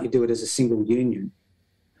only can't you do it as a single union,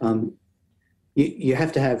 you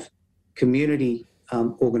have to have community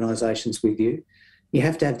organisations with you. You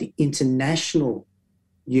have to have the international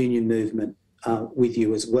union movement with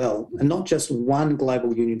you as well, and not just one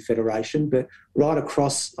global union federation, but right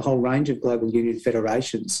across a whole range of global union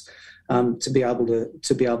federations to be able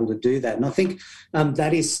to do that. And I think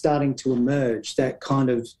that is starting to emerge. That kind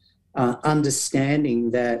of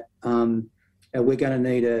understanding that we're going to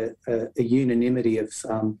need a unanimity of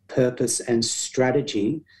purpose and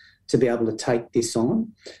strategy to be able to take this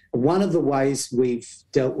on. One of the ways we've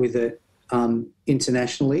dealt with it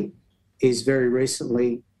internationally is very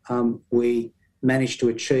recently we managed to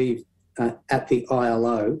achieve at the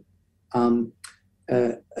ILO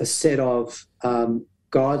a set of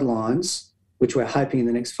guidelines which we're hoping in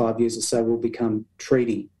the next 5 years or so will become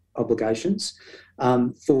treaty obligations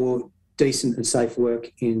for decent and safe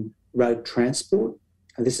work in road transport.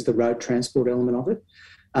 And this is the road transport element of it.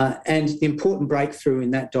 And the important breakthrough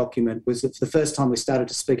in that document was that for the first time we started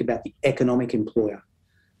to speak about the economic employer.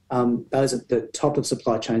 Those at the top of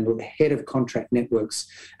supply chain or the head of contract networks.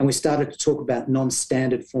 And we started to talk about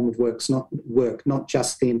non-standard form of work, not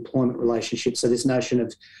just the employment relationship. So this notion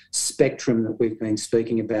of spectrum that we've been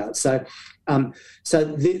speaking about. So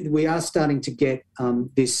we are starting to get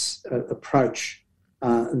this approach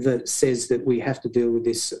that says that we have to deal with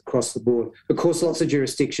this across the board. Of course, lots of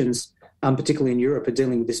jurisdictions, particularly in Europe, are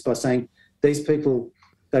dealing with this by saying these people,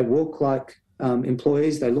 they walk like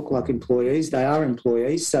employees, they look like employees, they are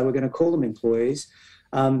employees, so we're going to call them employees.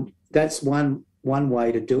 That's one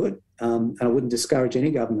way to do it, and I wouldn't discourage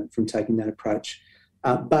any government from taking that approach.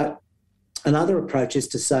 But another approach is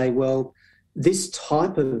to say, well, this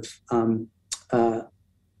type of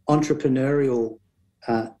entrepreneurial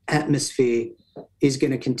atmosphere is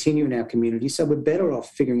going to continue in our community, so we're better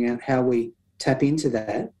off figuring out how we tap into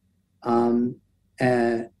that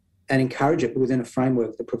and encourage it within a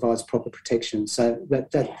framework that provides proper protection. So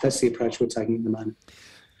that's the approach we're taking at the moment.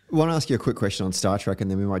 I want to ask you a quick question on Star Trek, and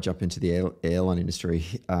then we might jump into the airline industry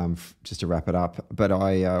just to wrap it up. But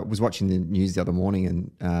I was watching the news the other morning,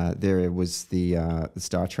 and there was the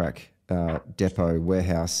Star Trek depot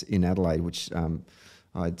warehouse in Adelaide, which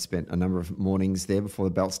I'd spent a number of mornings there before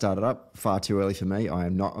the belt started up. Far too early for me. I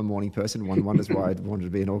am not a morning person. One wonders why I wanted to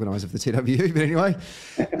be an organiser of the TWU. But anyway,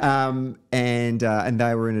 and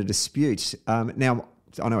they were in a dispute. Now,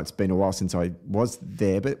 I know it's been a while since I was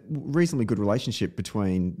there, but reasonably good relationship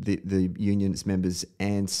between the union's members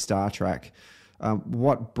and Star Trek.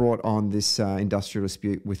 What brought on this industrial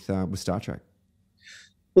dispute with Star Trek?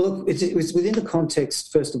 Well, it was within the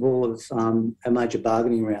context, first of all, of a major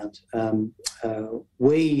bargaining round.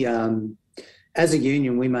 We, as a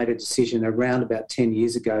union, we made a decision around about 10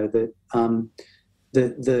 years ago that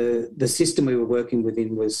the system we were working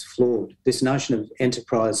within was flawed. This notion of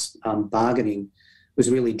enterprise bargaining was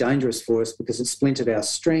really dangerous for us because it splintered our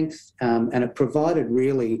strength and it provided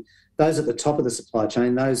really those at the top of the supply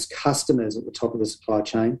chain, those customers at the top of the supply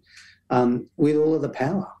chain, with all of the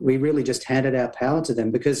power. We really just handed our power to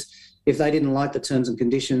them, because if they didn't like the terms and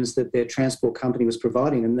conditions that their transport company was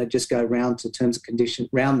providing them, they'd just go round them to terms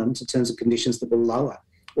and conditions that were lower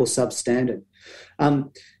or substandard.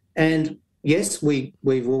 And yes, we've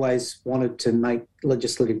always wanted to make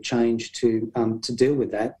legislative change to deal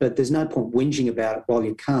with that, but there's no point whinging about it while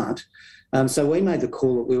you can't. So we made the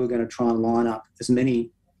call that we were going to try and line up as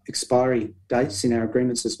many expiry dates in our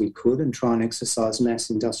agreements as we could and try and exercise mass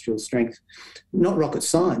industrial strength. Not rocket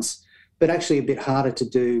science, but actually a bit harder to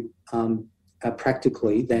do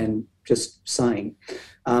practically than just saying.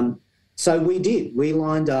 So we did. We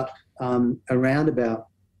lined up around about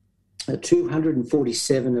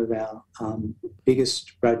 247 of our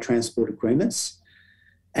biggest road transport agreements,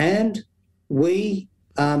 and we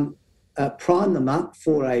primed them up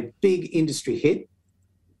for a big industry hit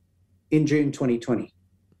in June 2020.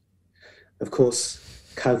 Of course,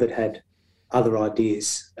 COVID had other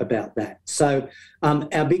ideas about that. So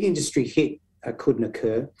our big industry hit couldn't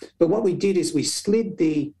occur. But what we did is we slid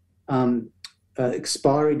the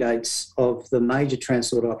expiry dates of the major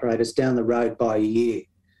transport operators down the road by a year.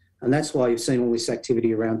 And that's why you've seen all this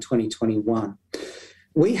activity around 2021.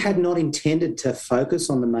 We had not intended to focus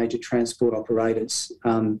on the major transport operators.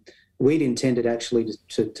 We'd intended actually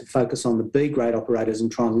to focus on the B-grade operators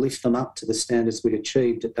and try and lift them up to the standards we'd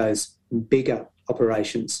achieved at those bigger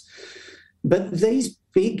operations. But these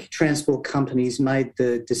big transport companies made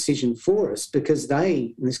the decision for us because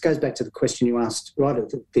and this goes back to the question you asked right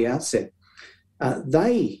at the outset,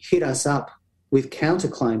 they hit us up with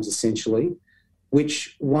counterclaims essentially,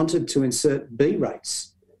 which wanted to insert B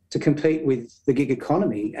rates to compete with the gig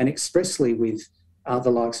economy and expressly with the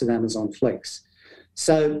likes of Amazon Flex.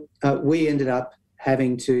 So we ended up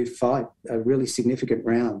having to fight a really significant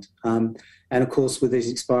round. And of course, with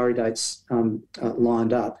these expiry dates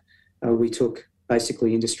lined up, we took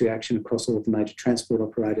basically industry action across all of the major transport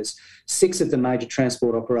operators. 6 of the major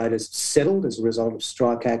transport operators settled as a result of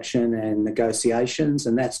strike action and negotiations,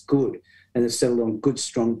 and that's good. And they've settled on good,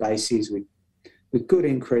 strong bases with good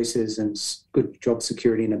increases and good job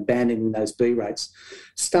security and abandoning those B rates.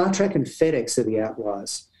 Star Trek and FedEx are the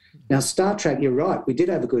outliers. Now, Star Trek, you're right, we did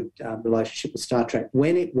have a good relationship with Star Trek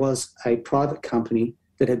when it was a private company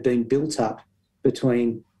that had been built up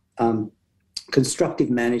between constructive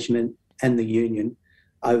management and the union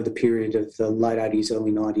over the period of the late 80s,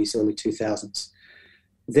 early 90s, early 2000s.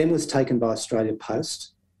 Then was taken by Australia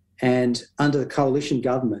Post, and under the coalition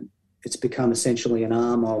government, it's become essentially an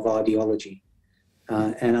arm of ideology.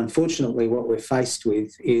 And unfortunately, what we're faced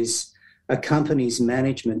with is a company's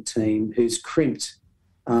management team who's crimped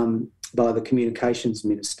by the communications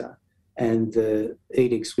minister and the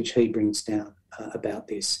edicts which he brings down about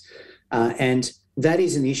this. And that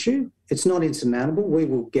is an issue. It's not insurmountable. We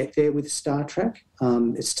will get there with Star Trek.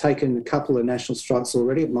 It's taken a couple of national strikes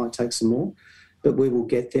already. It might take some more, but we will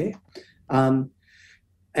get there.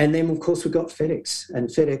 And then, of course, we've got FedEx. And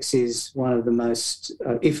FedEx is one of the most,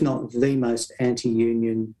 if not the most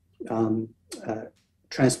anti-union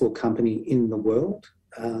transport company in the world,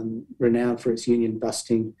 renowned for its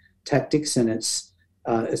union-busting tactics and its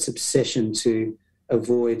obsession to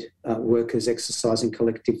avoid workers exercising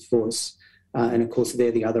collective force. And, of course,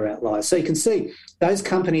 they're the other outliers. So you can see those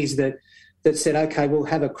companies that said, OK, we'll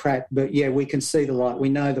have a crack, but, yeah, we can see the light. We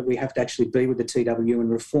know that we have to actually be with the TW and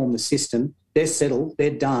reform the system. They're settled, they're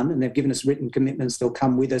done, and they've given us written commitments. They'll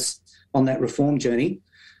come with us on that reform journey.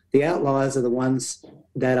 The outliers are the ones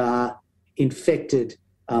that are infected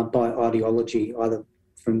by ideology, either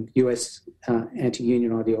from US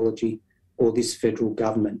anti-union ideology or this federal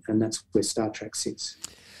government, and that's where Star Trek sits.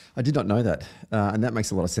 I did not know that, and that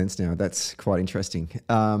makes a lot of sense now. That's quite interesting.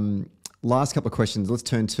 Last couple of questions. Let's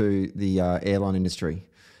turn to the airline industry,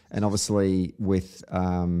 and obviously with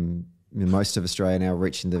most of Australia now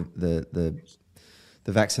reaching the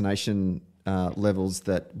vaccination levels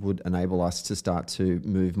that would enable us to start to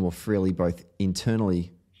move more freely, both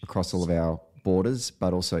internally across all of our borders,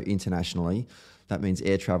 but also internationally. That means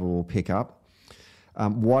air travel will pick up.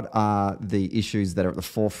 What are the issues that are at the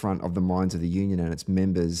forefront of the minds of the union and its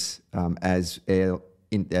members as the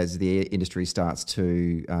air industry starts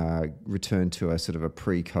to return to a sort of a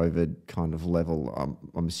pre-COVID kind of level?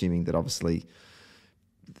 I'm assuming that obviously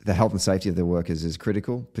the health and safety of the workers is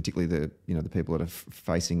critical, particularly the people that are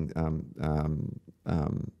facing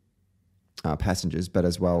passengers, but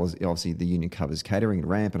as well as obviously the union covers catering and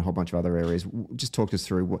ramp and a whole bunch of other areas. Just talk us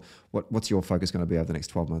through what's your focus going to be over the next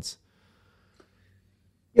 12 months?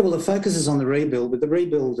 Yeah, well, the focus is on the rebuild, but the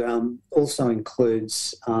rebuild also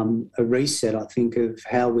includes a reset, I think, of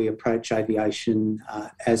how we approach aviation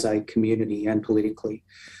as a community and politically.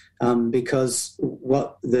 because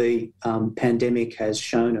what the pandemic has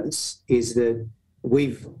shown us is that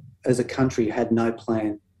we've, as a country, had no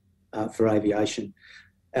plan for aviation.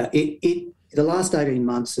 The last 18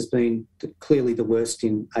 months has been clearly the worst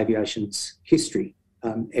in aviation's history.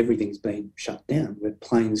 Everything's been shut down. We've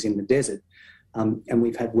planes in the desert, and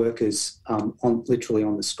we've had workers literally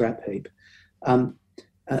on the scrap heap.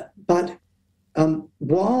 But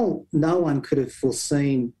while no one could have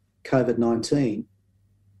foreseen COVID-19,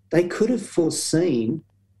 they could have foreseen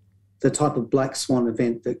the type of black swan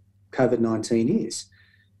event that COVID-19 is.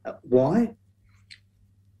 Why?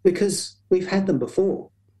 Because we've had them before.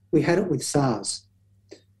 We had it with SARS.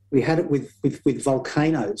 We had it with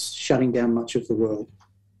volcanoes shutting down much of the world.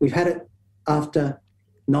 We've had it after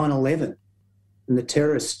 9/11 and the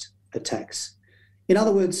terrorist attacks. In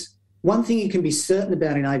other words, one thing you can be certain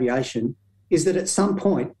about in aviation is that at some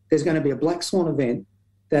point there's going to be a black swan event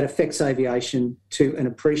that affects aviation to an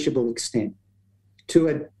appreciable extent, to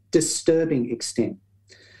a disturbing extent.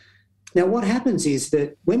 Now, what happens is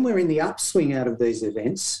that when we're in the upswing out of these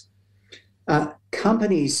events,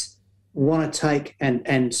 companies want to take, and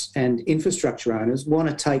infrastructure owners want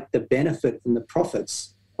to take the benefit and the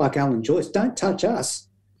profits, like Alan Joyce. Don't touch us.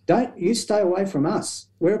 Don't you stay away from us.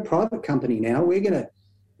 We're a private company now.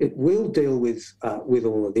 We'll deal with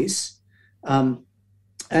all of this. And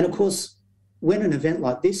of course, when an event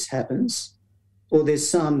like this happens, or there's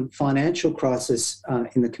some financial crisis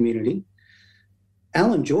in the community,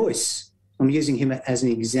 Alan Joyce, I'm using him as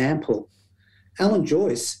an example, Alan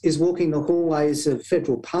Joyce is walking the hallways of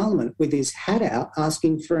federal parliament with his hat out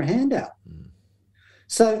asking for a handout.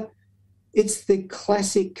 So it's the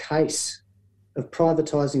classic case of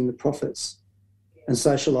privatising the profits and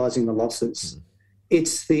socialising the losses.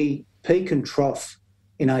 It's the peak and trough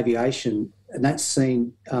in aviation, and that's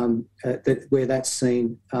seen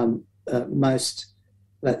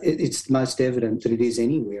it's most evident that it is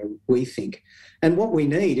anywhere, we think. And what we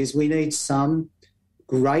need some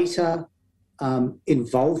greater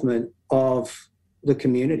involvement of the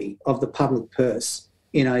community, of the public purse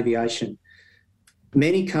in aviation.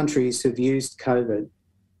 Many countries have used COVID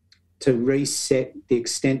to reset the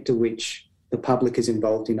extent to which the public is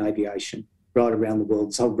involved in aviation right around the world.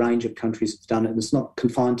 It's a whole range of countries have done it, and it's not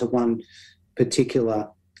confined to one particular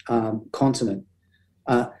continent.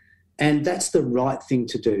 And that's the right thing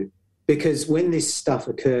to do, because when this stuff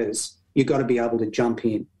occurs, you've got to be able to jump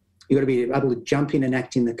in. You've got to be able to jump in and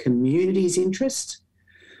act in the community's interest,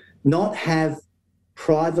 not have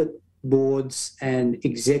private boards and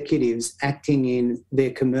executives acting in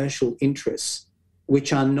their commercial interests,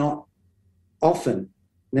 which are not often,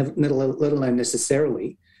 let alone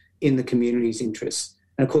necessarily, in the community's interests.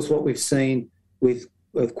 And of course, what we've seen with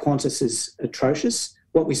Qantas is atrocious.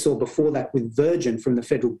 What we saw before that with Virgin from the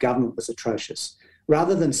federal government was atrocious.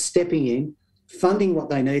 Rather than stepping in, funding what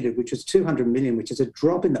they needed, which was $200 million, which is a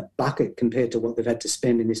drop in the bucket compared to what they've had to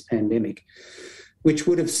spend in this pandemic, which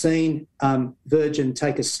would have seen Virgin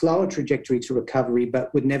take a slower trajectory to recovery,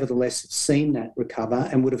 but would nevertheless have seen that recover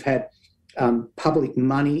and would have had public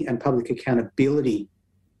money and public accountability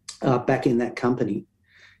back in that company.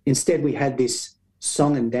 Instead, we had this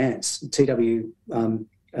song and dance. TW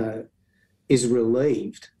is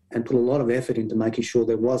relieved and put a lot of effort into making sure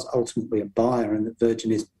there was ultimately a buyer and that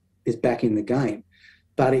Virgin is back in the game.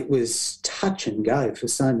 But it was touch and go for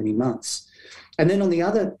so many months. And then on the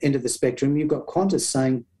other end of the spectrum, you've got Qantas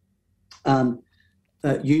saying,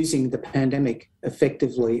 using the pandemic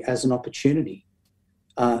effectively as an opportunity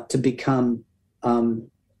to become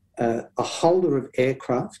a holder of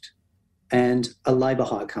aircraft and a labour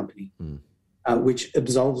hire company, which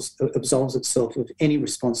absolves itself of any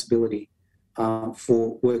responsibility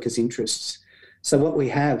for workers' interests. So what we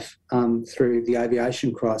have through the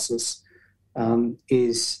aviation crisis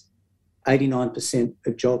is 89%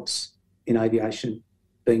 of jobs in aviation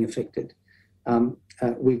being affected.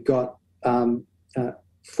 We've got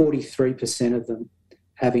 43% of them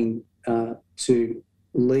having to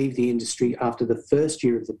leave the industry after the first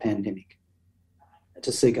year of the pandemic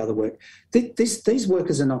to seek other work. These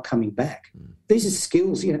workers are not coming back. These are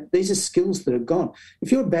skills, these are skills that are gone.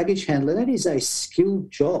 If you're a baggage handler, that is a skilled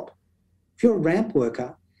job. If you're a ramp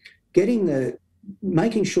worker,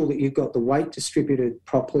 making sure that you've got the weight distributed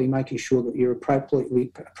properly, making sure that you're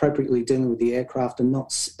appropriately dealing with the aircraft and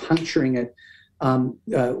not puncturing it,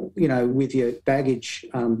 with your baggage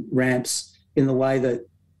ramps in the way that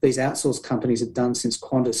these outsourced companies have done since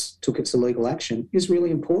Qantas took its illegal action is really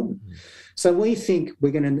important. So we think we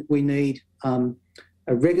need a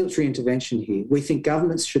regulatory intervention here. We think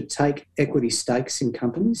governments should take equity stakes in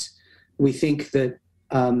companies. We think that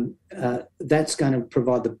that's going to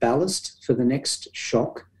provide the ballast for the next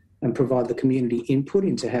shock. and provide the community input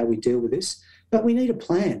into how we deal with this. But we need a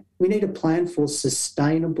plan. We need a plan for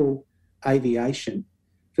sustainable aviation,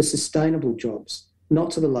 for sustainable jobs,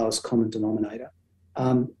 not to the lowest common denominator.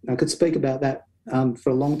 I could speak about that for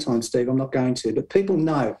a long time, Steve. I'm not going to, but people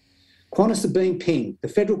know. Qantas have been pinged. The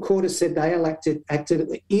federal court has said they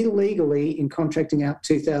acted illegally in contracting out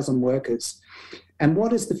 2,000 workers. And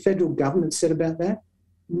what has the federal government said about that?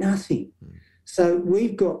 Nothing. So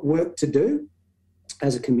we've got work to do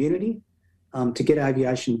as a community to get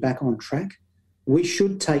aviation back on track. We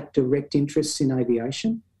should take direct interests in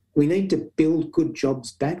aviation. We need to build good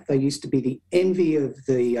jobs back. They used to be the envy of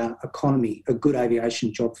the economy, a good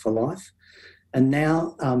aviation job for life. And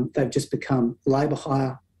now they've just become labour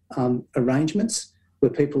hire arrangements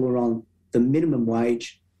where people are on the minimum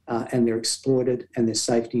wage and they're exploited and their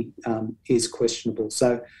safety is questionable.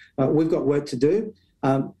 So we've got work to do.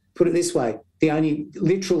 Put it this way,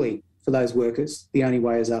 literally for those workers, the only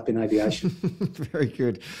way is up in aviation. Very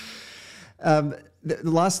good. The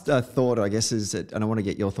last thought, I guess, is that, and I want to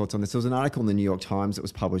get your thoughts on this. There was an article in the New York Times that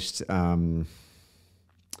was published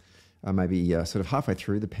maybe sort of halfway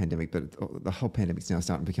through the pandemic, but the whole pandemic's now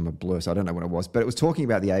starting to become a blur, so I don't know what it was. But it was talking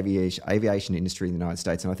about the aviation industry in the United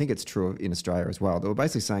States, and I think it's true in Australia as well. They were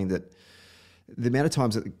basically saying that the amount of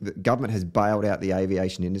times that the government has bailed out the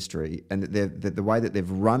aviation industry and that the way that they've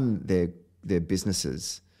run their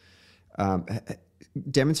businesses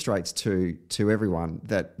demonstrates to everyone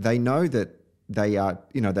that they know that they are,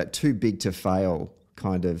 that too big to fail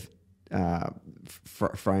kind of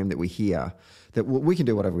frame that we hear, that we can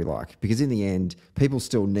do whatever we like, because in the end, people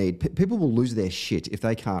will lose their shit if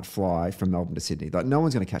they can't fly from Melbourne to Sydney. Like, no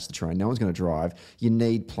one's going to catch the train, no one's going to drive. You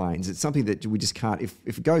need planes. It's something that we just can't. If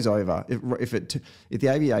it goes over, if the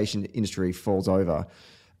aviation industry falls over,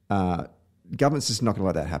 government's just not going to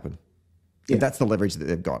let that happen. Yeah. And that's the leverage that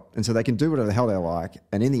they've got. And so they can do whatever the hell they like.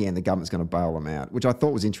 And in the end, the government's going to bail them out, which I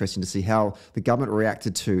thought was interesting to see how the government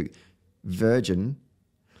reacted to Virgin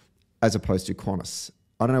as opposed to Qantas.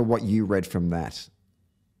 I don't know what you read from that.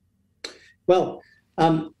 Well,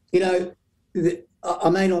 I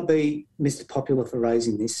may not be Mr. Popular for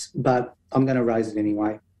raising this, but I'm going to raise it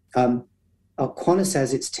anyway. Qantas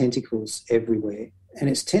has its tentacles everywhere, and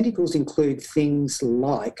its tentacles include things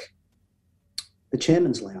like the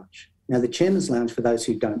Chairman's Lounge. Now, the Chairman's Lounge, for those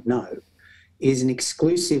who don't know, is an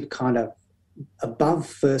exclusive kind of above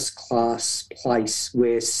first-class place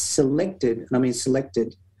where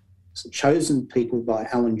chosen people by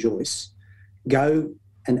Alan Joyce go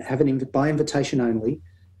and have by invitation only,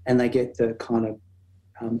 and they get the kind of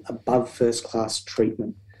above first-class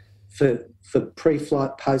treatment for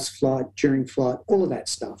pre-flight, post-flight, during flight, all of that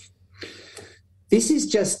stuff. This is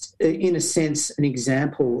just, in a sense, an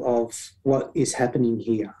example of what is happening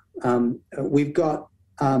here. We've got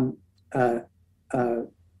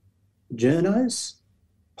journos,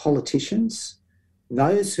 politicians,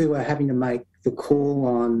 those who are having to make the call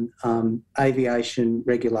on aviation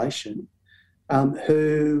regulation,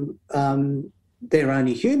 who they're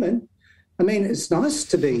only human. I mean, it's nice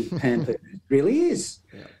to be pampered, it really is.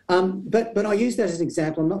 Yeah. But I use that as an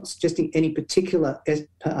example. I'm not suggesting any particular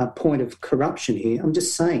point of corruption here. I'm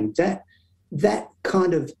just saying that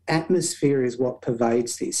kind of atmosphere is what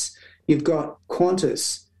pervades this. You've got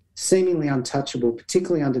Qantas, seemingly untouchable,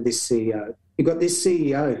 particularly under this CEO. You've got this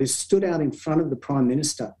CEO who stood out in front of the Prime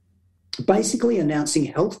Minister, basically announcing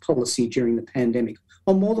health policy during the pandemic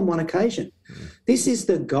on more than one occasion. This is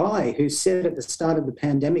the guy who said at the start of the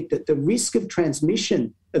pandemic that the risk of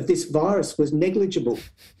transmission of this virus was negligible.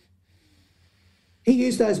 He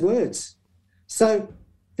used those words. So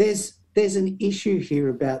there's an issue here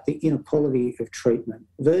about the inequality of treatment.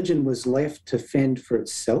 Virgin was left to fend for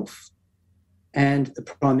itself, and the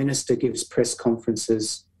Prime Minister gives press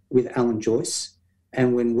conferences with Alan Joyce,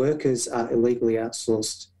 and when workers are illegally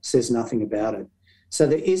outsourced, says nothing about it. So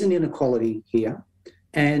there is an inequality here.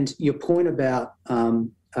 And your point about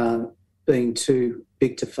being too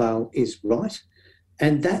big to fail is right.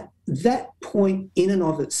 And that point in and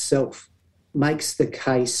of itself makes the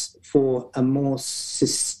case for a more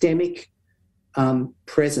systemic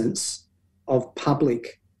presence of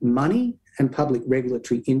public money and public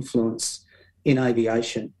regulatory influence in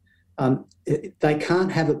aviation. They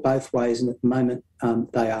can't have it both ways, and at the moment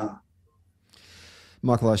they are.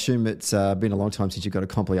 Michael, I assume it's been a long time since you got a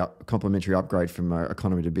complimentary upgrade from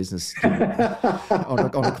economy to business on a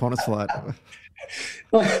Qantas flight.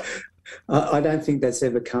 I don't think that's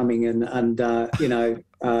ever coming, and you know,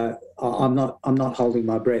 I'm not holding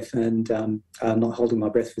my breath, and I'm not holding my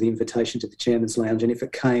breath for the invitation to the Chairman's Lounge. And if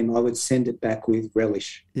it came, I would send it back with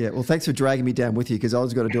relish. Yeah, well, thanks for dragging me down with you, because I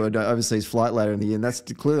was going to do an overseas flight later in the year, and that's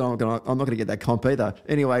clearly I'm not going to get that comp either.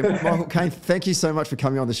 Anyway, Michael Kaine, thank you so much for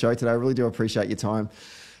coming on the show today. I really do appreciate your time.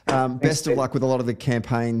 Best of luck with a lot of the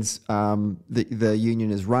campaigns the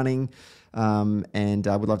union is running. And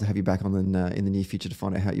I would love to have you back on in the near future to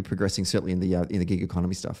find out how you're progressing, certainly in the gig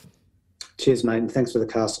economy stuff. Cheers, mate, and thanks for the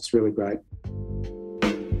cast. It's really great.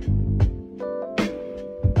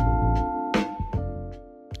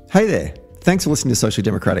 Hey there. Thanks for listening to Socially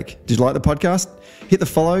Democratic. Did you like the podcast? Hit the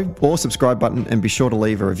follow or subscribe button, and be sure to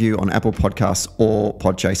leave a review on Apple Podcasts or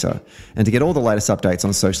Podchaser. And to get all the latest updates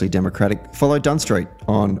on Socially Democratic, follow Dunn Street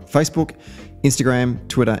on Facebook, Instagram,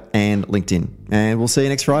 Twitter, and LinkedIn. And we'll see you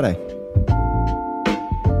next Friday.